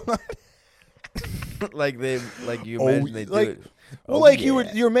 like you imagine they do it. Well, like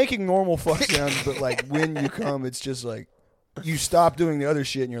yeah. You're making normal fuck sounds, but like when you come, it's just like you stop doing the other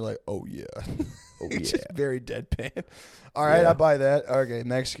shit and you're like, oh yeah. Oh yeah. Just very deadpan. All right, I buy that. Okay,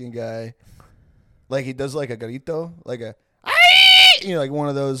 Mexican guy. Like he does like a grito, like a like one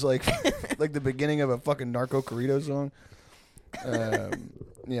of those like like the beginning of a fucking Narco Corrido song.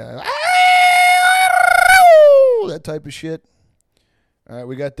 Yeah. That type of shit. All right,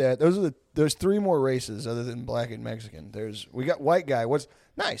 we got that. There's 3 more races other than black and Mexican. We got white guy. What's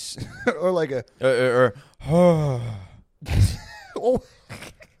nice or like a oh.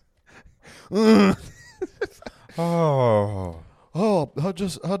 I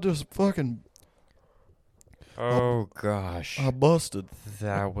just fucking oh gosh, I busted.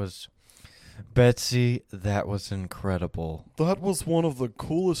 That was Betsy, that was incredible. That was one of the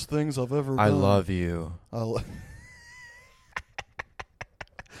coolest things I've ever I done. love you.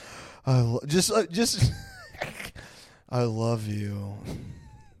 Just I love you.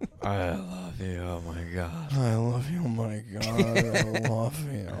 I love you. Oh my god. I love you. Oh my god. I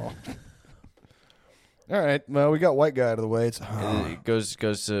love you. All right. Well, we got white guy out of the way. It goes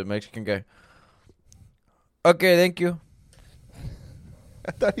to Mexican guy. Okay, thank you. I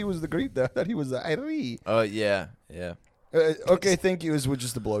thought he was the Greek. I thought he was the Irie. Oh yeah. Okay, thank you is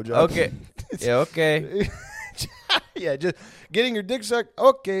just a blowjob. Okay. Yeah. Okay. Yeah, just getting your dick sucked.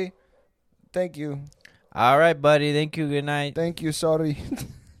 Okay. Thank you. All right, buddy. Thank you. Good night. Thank you. Sorry.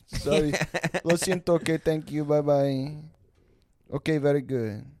 Sorry. Lo siento. Okay. Thank you. Bye bye. Okay. Very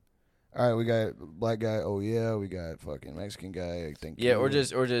good. All right. We got black guy. Oh yeah. We got fucking Mexican guy. Thank you. Yeah. Or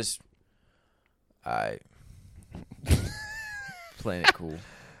just. Playing it cool.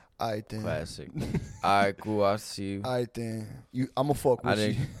 I think. Classic. Alright, cool. I'll see you. I think I'ma fuck with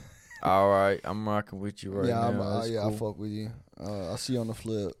you. All right. I'm rocking with you right now. Yeah. I'll fuck with you. I'll see you on the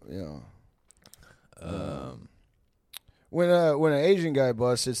flip. Yeah. When an Asian guy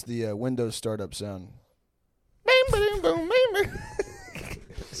busts, it's the Windows startup sound.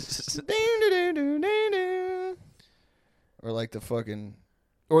 Or like the fucking,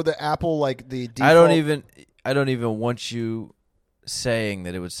 or the Apple like the default. I don't even want you saying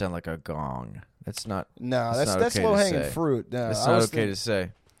that it would sound like a gong. That's not. No, that's okay low hanging say. fruit. No, That's not okay to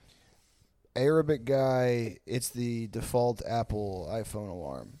say. Arabic guy, it's the default Apple iPhone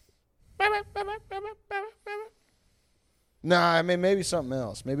alarm. Nah, I mean maybe something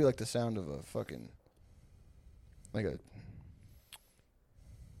else. Maybe like the sound of a fucking like a.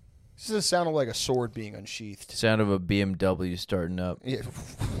 This is the sound of like a sword being unsheathed. Sound of a BMW starting up. Yeah.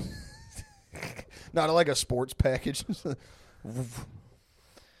 Not like a sports package.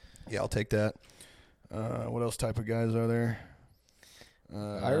 Yeah, I'll take that. What else type of guys are there?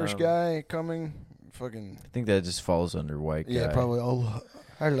 Irish guy coming. Fucking. I think that just falls under white guy. Yeah, probably. Oh,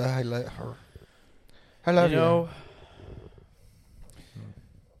 I like her. I love you.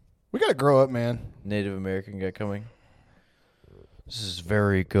 We gotta grow up, man. Native American guy coming. This is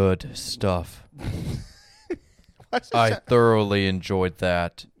very good stuff. I thoroughly enjoyed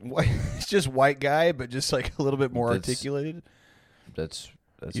that. It's just white guy, but just like a little bit more articulated. That's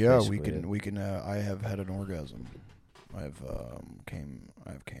yeah. We can. I have had an orgasm. I've came.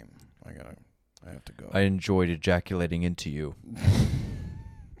 I have to go. I enjoyed ejaculating into you.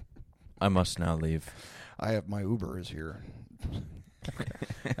 I must now leave. I have my Uber is here.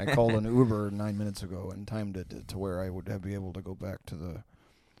 I called an Uber 9 minutes ago and timed it to where I would be able to go back to the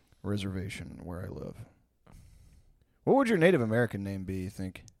reservation where I live. What would your Native American name be, you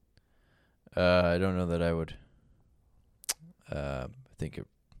think? I don't know that I would. I think it.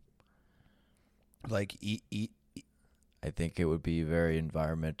 Like eat. I think it would be very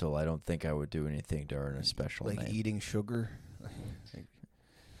environmental. I don't think I would do anything to earn a special name. Like eating sugar?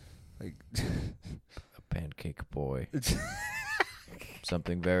 like a pancake boy.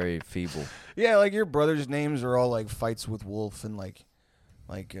 Something very feeble. Yeah, like your brother's names are all like fights with wolf and like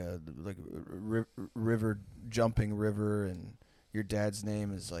river jumping river, and your dad's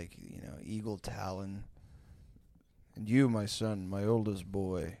name is like, Eagle Talon. And you, my son, my oldest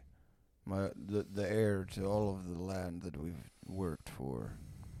boy, the heir to all of the land that we've worked for.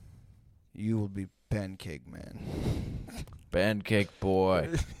 You will be Pancake Man. Pancake boy.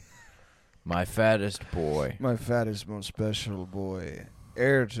 My fattest boy. My fattest, most special boy.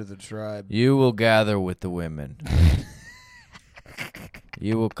 Heir to the tribe. You will gather with the women.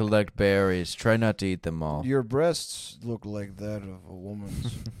 You will collect berries. Try not to eat them all. Your breasts look like that of a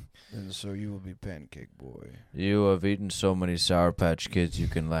woman's, and so you will be Pancake Boy. You have eaten so many Sour Patch Kids you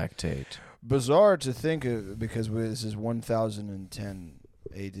can lactate. Bizarre to think of, because this is 1010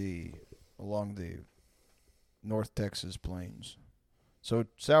 AD along the North Texas plains. So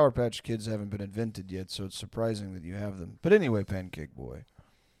Sour Patch Kids haven't been invented yet, so it's surprising that you have them. But anyway, Pancake Boy,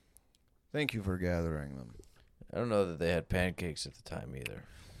 thank you for gathering them. I don't know that they had pancakes at the time either.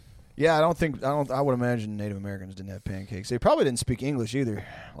 Yeah, I would imagine Native Americans didn't have pancakes. They probably didn't speak English either,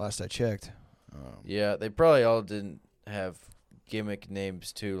 last I checked. Yeah, they probably all didn't have gimmick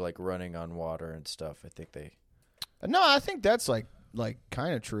names too, like running on water and stuff. I think they. No, I think that's like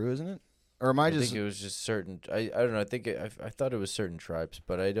kind of true, isn't it? Or am I think it was just certain. I don't know. I think I thought it was certain tribes,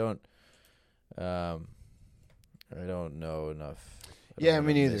 but I don't. I don't know enough. Yeah,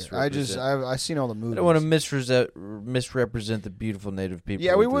 me neither. I've seen all the movies. I don't want to misrepresent the beautiful Native people.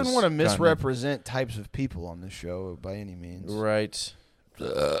 Yeah, we wouldn't want to misrepresent types of people on this show by any means. Right.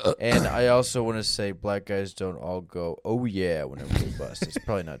 And I also want to say black guys don't all go, oh yeah, whenever they bust. It's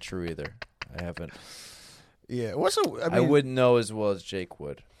probably not true either. I haven't. Yeah. I wouldn't know as well as Jake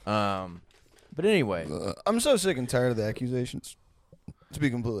would. But anyway. I'm so sick and tired of the accusations, to be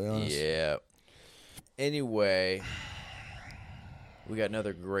completely honest. Yeah. Anyway, we got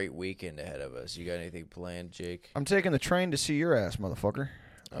another great weekend ahead of us. You got anything planned, Jake? I'm taking the train to see your ass, motherfucker.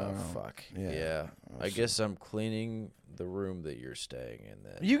 Oh, fuck. Yeah. I guess I'm cleaning the room that you're staying in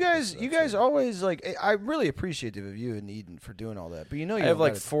then. You guys always, like, I'm really appreciative of you and Eden for doing all that. But you know you I have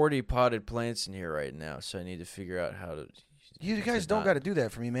like 40 potted plants in here right now, so I need to figure out how to... You guys don't got to do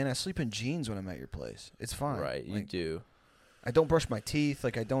that for me, man. I sleep in jeans when I'm at your place. It's fine. Right, you do. I don't brush my teeth.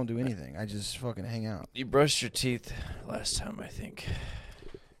 Like, I don't do anything. I just fucking hang out. You brushed your teeth last time, I think.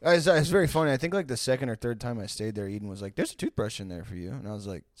 It's very funny. I think, like, the second or third time I stayed there, Eden was like, there's a toothbrush in there for you. And I was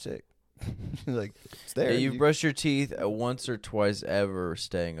like, sick. Like, it's there. Yeah, you brushed your teeth once or twice ever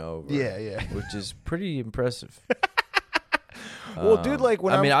staying over. Yeah. Which is pretty impressive. Well, dude, like,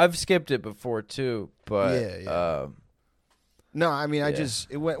 when I've skipped it before, too, but... Yeah. No, I mean,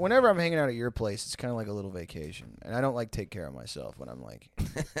 whenever I'm hanging out at your place, it's kind of like a little vacation, and I don't like take care of myself when I'm like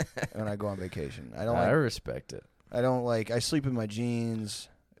when I go on vacation. I respect it. I sleep in my jeans,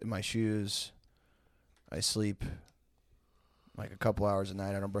 in my shoes. I sleep like a couple hours a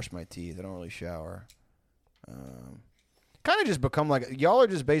night. I don't brush my teeth. I don't really shower. Kind of just become like y'all are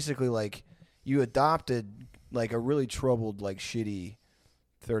just basically like you adopted like a really troubled like shitty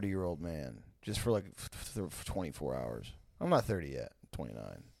 30-year-old man just for like 24 hours. I'm not 30 yet. I'm 29.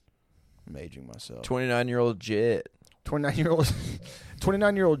 I'm aging myself. 29-year-old jit.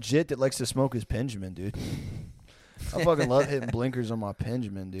 29-year-old jit that likes to smoke his Benjamin, dude. I fucking love hitting blinkers on my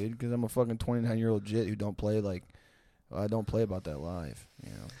Benjamin, dude, because I'm a fucking 29-year-old jit who don't play I don't play about that live,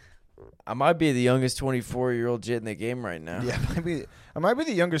 you know. I might be the youngest 24-year-old jit in the game right now. Yeah, I might be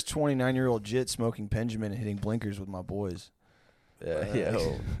the youngest 29-year-old jit smoking Benjamin and hitting blinkers with my boys. Yeah,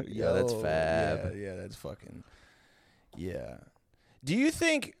 yo, that's fab. Yeah, that's fucking... Yeah. Do you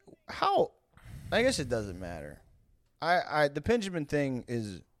think I guess it doesn't matter. The Benjamin thing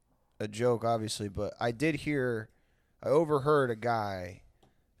is a joke, obviously, but I overheard a guy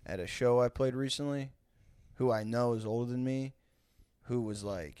at a show I played recently who I know is older than me, who was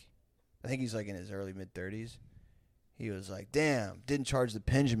like, I think he's like in his early mid-30s. He was like, damn, didn't charge the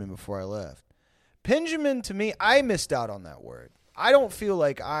Benjamin before I left. Benjamin, to me, I missed out on that word. I don't feel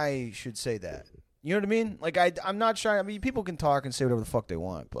like I should say that. You know what I mean? Like, I'm not trying. I mean, people can talk and say whatever the fuck they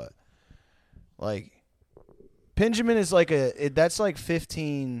want, but like, Benjamin is like that's like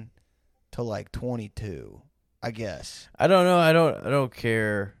 15 to like 22, I guess. I don't know. I don't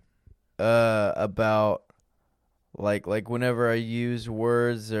care about like whenever I use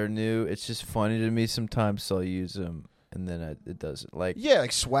words that are new. It's just funny to me sometimes, so I'll use them, and then it doesn't like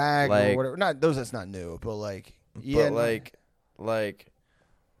like swag or whatever. Not those. That's not new, but like yeah,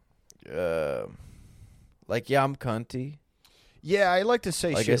 I'm cunty. Yeah, I like to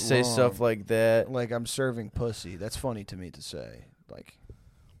say like shit I say wrong. Stuff like that. Like I'm serving pussy. That's funny to me to say. Like,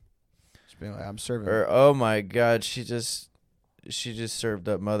 just being like I'm serving. Or oh my god, she just served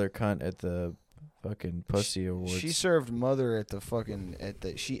up mother cunt at the fucking pussy awards. She served mother at the fucking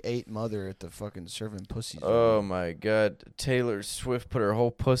she ate mother at the fucking serving pussy. Oh my god, Taylor Swift put her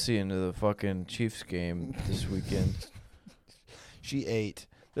whole pussy into the fucking Chiefs game this weekend. She ate.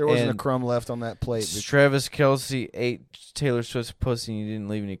 There wasn't a crumb left on that plate. Travis Kelce ate Taylor Swift's pussy and he didn't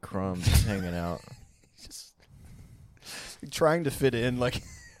leave any crumbs hanging out. Just trying to fit in, like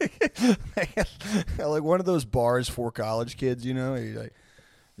like one of those bars for college kids, you know? Like,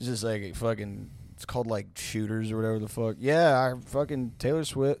 it's just like a fucking, it's called like Shooters or whatever the fuck. Yeah,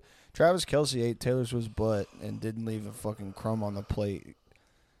 Travis Kelce ate Taylor Swift's butt and didn't leave a fucking crumb on the plate.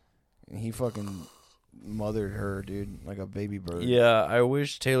 And he fucking mothered her, dude, like a baby bird. Yeah, I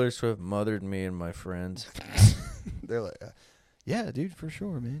wish Taylor Swift mothered me and my friends. They're like, yeah, dude, for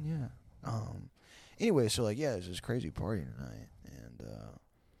sure, man, yeah. Anyway, so like, yeah, there's this crazy party tonight, and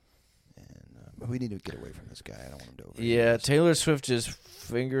we need to get away from this guy. I don't want him to overhear. Yeah, Taylor Swift just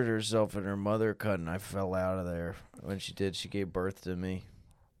fingered herself in her mother cut, and I fell out of there. When she did, she gave birth to me.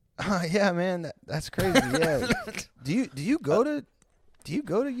 Yeah, man, that's crazy. Yeah. Do you go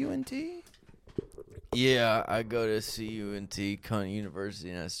to U.N.T? Yeah, I go to C.U.N.T, Cunt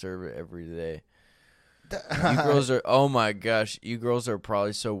University, and I serve it every day. You girls are, oh my gosh, you girls are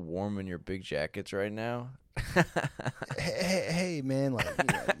probably so warm in your big jackets right now. hey, man, like,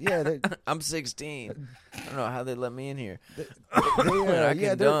 yeah, I'm 16. I don't know how they let me in here. I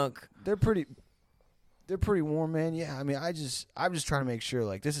can dunk. They're pretty warm, man. Yeah, I mean, I'm just trying to make sure,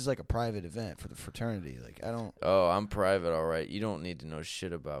 like, this is like a private event for the fraternity. Like, I don't. Oh, I'm private, all right. You don't need to know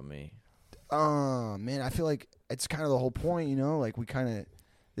shit about me. Man, I feel like it's kind of the whole point, you know? Like, we kind of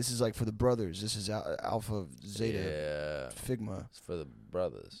This is like for the brothers. This is Alpha, Zeta, Yeah. Figma. It's for the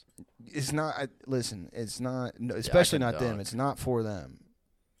brothers. It's not. Listen, it's not. No, especially can not them. dunk. It's not for them.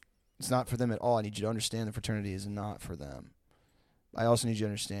 It's not for them at all. I need you to understand the fraternity is not for them. I also need you to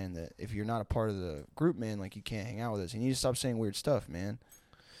understand that if you're not a part of the group, man, like you can't hang out with us. You need to stop saying weird stuff, man.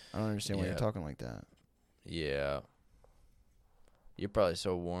 I don't understand why you're talking like that. Yeah. You're probably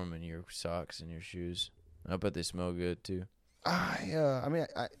so warm in your socks and your shoes. I bet they smell good too. I mean,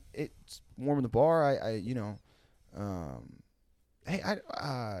 it's warm in the bar. Hey,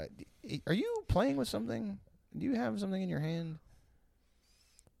 are you playing with something? Do you have something in your hand?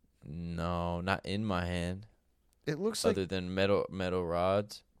 No, not in my hand. It looks other than metal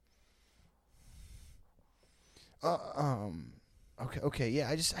rods. Okay, yeah.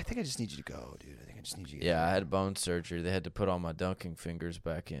 I think I just need you to go, dude. I think I just need you to I had bone surgery. They had to put all my dunking fingers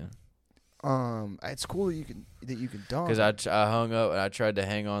back in. It's cool that you can dunk. Because I hung up and I tried to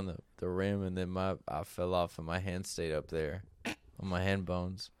hang on the rim and then I fell off and my hand stayed up there on my hand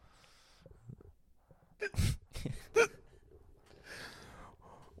bones.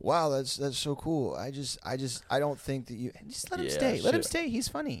 Wow, that's so cool. I don't think that you just let him stay. Let him stay. He's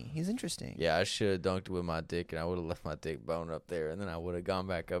funny. He's interesting. Yeah, I should have dunked with my dick and I would have left my dick bone up there and then I would have gone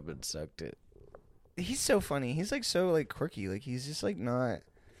back up and sucked it. He's so funny. He's like so like quirky. Like he's just like not.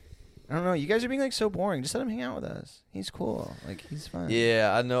 I don't know. You guys are being like so boring. Just let him hang out with us. He's cool. Like he's fun.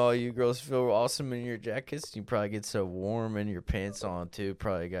 Yeah, I know all you girls feel awesome in your jackets. You probably get so warm in your pants on too.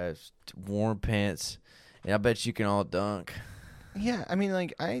 Probably got warm pants. And I bet you can all dunk. Yeah, I mean,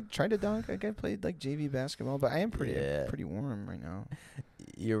 like I tried to dunk. Like I played like JV basketball, but I am pretty warm right now.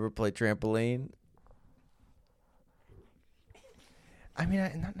 You ever play trampoline? I mean,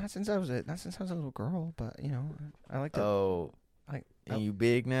 not since I was a little girl, but you know, I like to. Oh, and you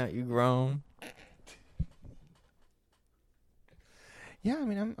big now? You grown? Yeah, I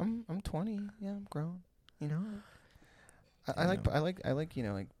mean, I'm 20. Yeah, I'm grown. You know, I like you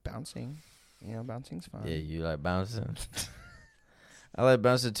know like bouncing. You know, bouncing's fun. Yeah, you like bouncing. I like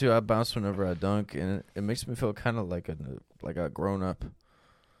bouncing too. I bounce whenever I dunk, and it makes me feel kind of like a grown up.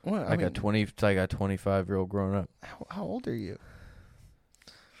 What? Like a 25-year-old grown up. How old are you?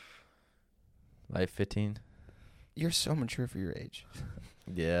 Like 15. You're so mature for your age.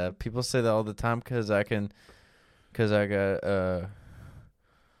 Yeah, people say that all the time because I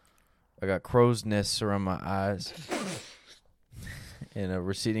got crow's nests around my eyes and a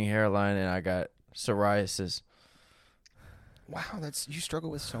receding hairline, and I got psoriasis. Wow, you struggle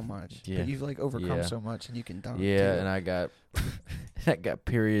with so much. Yeah. But you've like overcome so much, and you can dunk. Yeah, too. and I got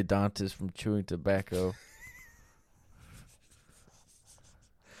periodontitis from chewing tobacco.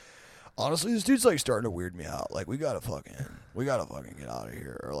 Honestly, this dude's like starting to weird me out. Like we gotta fucking get out of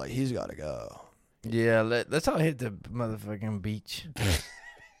here, or like he's gotta go. Yeah, let's all hit the motherfucking beach.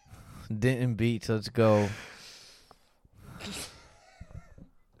 Denton Beach, let's go.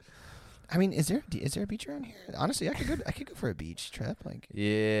 I mean, is there a beach around here? Honestly, I could go for a beach trip, like like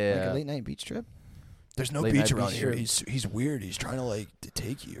a late night beach trip. There's no beach around here. He's weird. He's trying to like to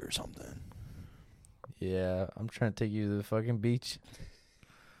take you or something. Yeah, I'm trying to take you to the fucking beach.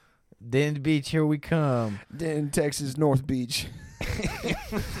 Denton Beach, here we come. Denton, Texas, North Beach.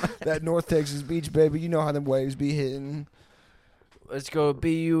 That North Texas beach, baby. You know how them waves be hitting. Let's go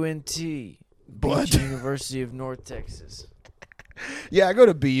B.U.N.T. Beach University of North Texas. Yeah, I go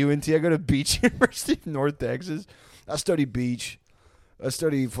to B.U.N.T. I go to Beach University of North Texas. I study beach. I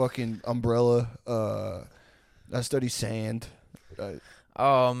study fucking umbrella. I study sand.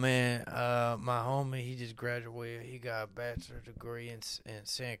 Oh man, my homie, he just graduated. He got a bachelor's degree in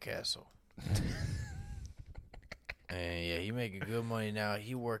sandcastle. And yeah, he making good money now.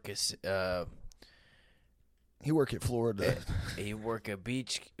 He work at Florida. He work at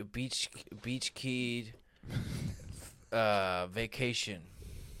beach keyed vacation.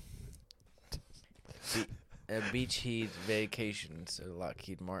 Beach Heat Vacation instead of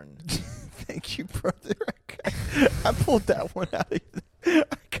Lockheed Martin. Thank you, brother. I pulled that one out of I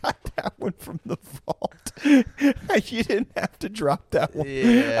got that one from the vault. You didn't have to drop that one.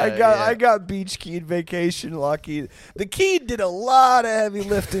 Yeah, I got Beach Keyed Vacation Lockheed. The Key did a lot of heavy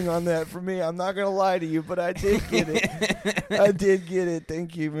lifting on that for me. I'm not gonna lie to you, but I did get it. I did get it.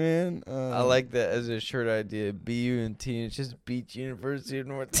 Thank you, man. I like that as a shirt idea. B.U.N.T. It's just Beach University of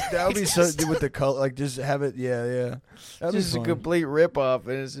North Texas. That would be so with the color, like just have it. Yeah. That'd just a complete rip off,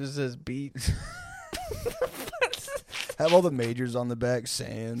 and it just says beach. Have all the majors on the back: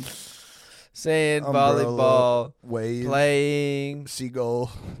 sand, umbrella, volleyball, wave, playing,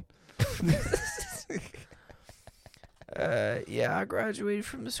 seagull. Yeah, I graduated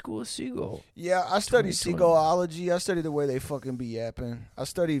from the School of Seagull. Yeah, I study 2020. seagullology. I study the way they fucking be yapping. I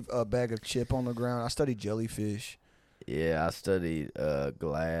study a bag of chip on the ground. I study jellyfish. Yeah, I studied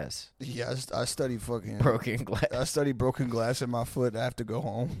glass. Yeah, I study fucking Broken glass. I study broken glass in my foot. I have to go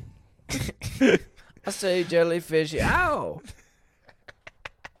home. I studied jellyfish. Ow!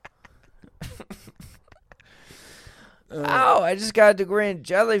 Ow! I just got a degree in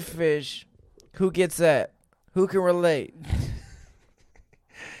jellyfish. Who gets that? Who can relate?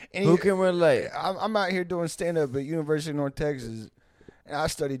 Who can relate? I'm out here doing stand up at University of North Texas, and I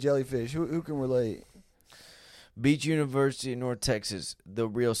study jellyfish. Who can relate? Beach University in North Texas. The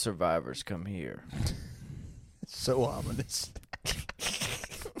real survivors come here. It's so ominous.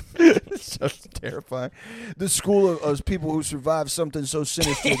 It's so terrifying. The school of people who survive something so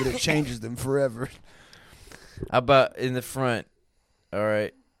sinister that it changes them forever. How about in the front? All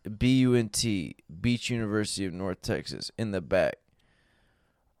right. B.U.N.T. Beach University of North Texas. In the back.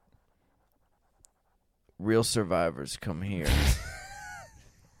 Real survivors come here.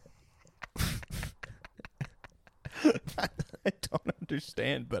 I don't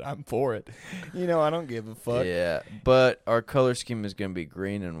understand, but I'm for it. You know, I don't give a fuck. Yeah, but our color scheme is going to be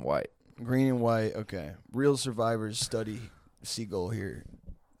green and white. Green and white, okay. Real survivors study seagull here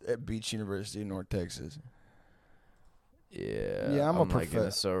at Beach University in North Texas. Yeah, I'm a liking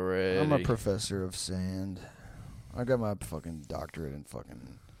this already. I'm a professor of sand. I got my fucking doctorate in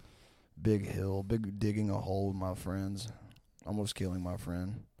fucking big digging a hole with my friends. Almost killing my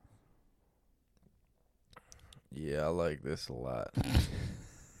friend. Yeah, I like this a lot.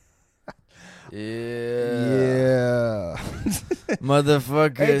 Yeah. Yeah.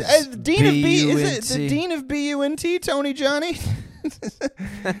 Motherfuckers. Hey, the dean of B.U.N.T. is it the dean of B.U.N.T, Tony Johnny?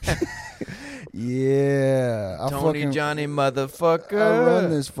 Yeah. Tony Johnny motherfucker. I run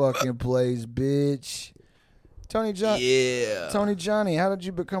this fucking place, bitch. Tony Johnny, how did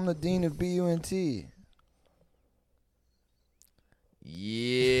you become the dean of B.U.N.T?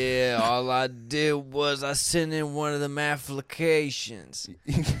 Yeah, all I did was I sent in one of them applications,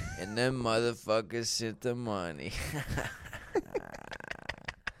 and them motherfuckers sent the money.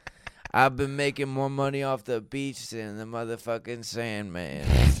 I've been making more money off the beach than the motherfucking Sandman.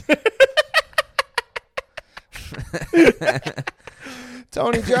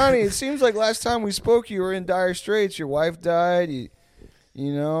 Tony Johnny, it seems like last time we spoke you were in dire straits. Your wife died.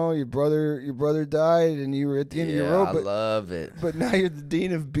 You know, your brother died, and you were at the end of your rope. I love it. But now you're the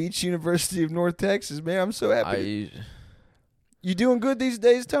dean of Beach University of North Texas, man. I'm so happy. You doing good these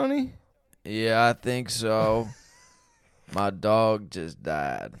days, Tony? Yeah, I think so. My dog just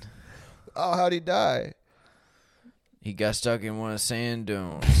died. Oh, how'd he die? He got stuck in one of the sand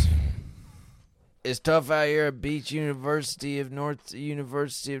dunes. It's tough out here at Beach University of North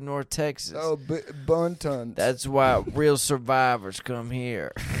Texas. Oh, B.U.N.T. That's why real survivors come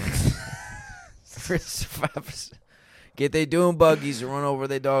here. Real survivors get they dune buggies and run over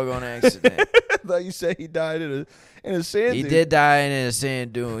their dog on accident. I thought you said he died in a sand dune. He did die in a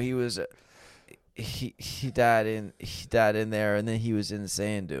sand dune. He was he died in there, and then he was in the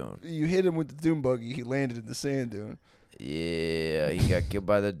sand dune. You hit him with the dune buggy. He landed in the sand dune. Yeah, he got killed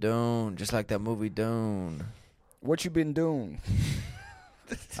by the dune, just like that movie Dune. What you been doing?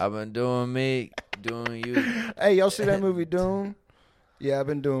 I've been doing me, doing you. Hey, y'all see that movie Dune? Yeah, I've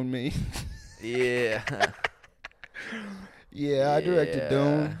been doing me. Yeah. Yeah, I directed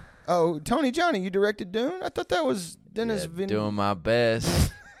Dune. Oh, Tony Johnny, you directed Dune? I thought that was Dennis doing my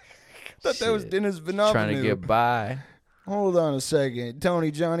best. I thought that was Dennis Villeneuve. Trying to get by. Hold on a second.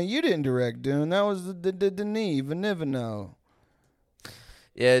 Tony Johnny, you didn't direct Dune. That was the Denis Villeneuve.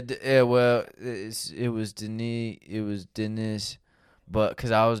 Yeah, well, it was Dennis, but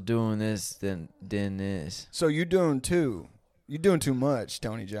because I was doing this, then Dennis. So you doing too. You're doing too much,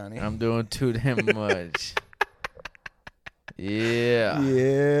 Tony Johnny. I'm doing too damn much. Yeah.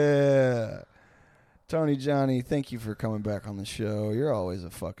 Yeah. Tony Johnny, thank you for coming back on the show. You're always a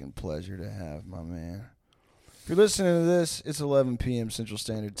fucking pleasure to have, my man. If you're listening to this, it's 11 p.m. Central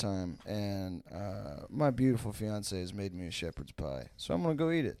Standard Time, and my beautiful fiance has made me a shepherd's pie, so I'm going to go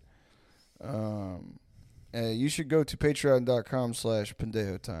eat it. You should go to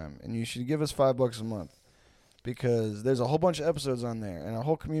patreon.com/pendejo time, and you should give us $5 a month, because there's a whole bunch of episodes on there and a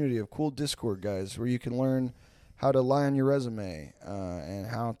whole community of cool Discord guys where you can learn how to lie on your resume and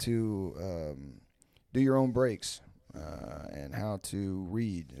how to do your own breaks and how to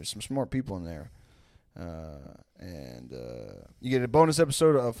read. There's some smart people in there. And you get a bonus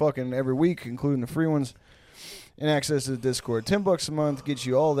episode of fucking every week, including the free ones, and access to the Discord. $10 a month gets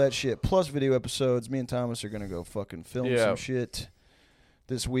you all that shit, plus video episodes. Me and Thomas are going to go fucking film some shit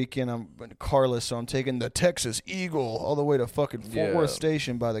this weekend. I'm carless, so I'm taking the Texas Eagle all the way to fucking Fort Worth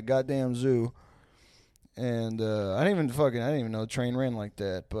Station by the goddamn zoo. And I didn't even know the train ran like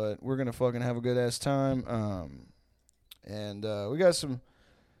that. But we're gonna fucking have a good ass time. And we got some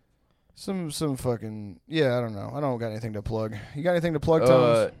fucking I don't know. I don't got anything to plug. You got anything to plug,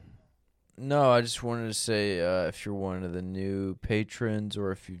 Thomas? No, I just wanted to say if you're one of the new patrons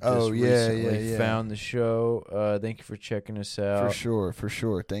or if you just recently found the show, thank you for checking us out. For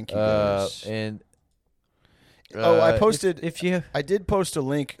sure. Thank you guys. And I posted. I did post a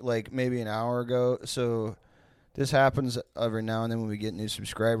link like maybe an hour ago. So this happens every now and then when we get new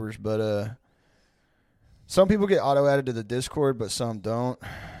subscribers. But some people get auto added to the Discord, but some don't.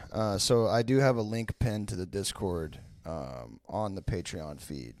 So I do have a link pinned to the Discord on the Patreon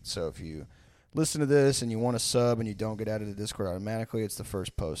feed. So if you listen to this and you want to sub and you don't get added to the Discord automatically, it's the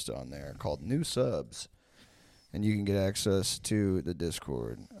first post on there called New Subs. And you can get access to the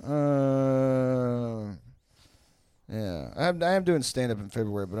Discord. Yeah, I am doing stand-up in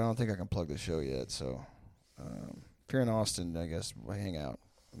February, but I don't think I can plug the show yet. So if you're in Austin, I guess we'll hang out,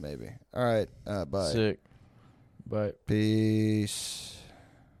 maybe. All right, bye. Sick. Bye. Peace.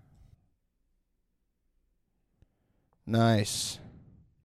 Nice.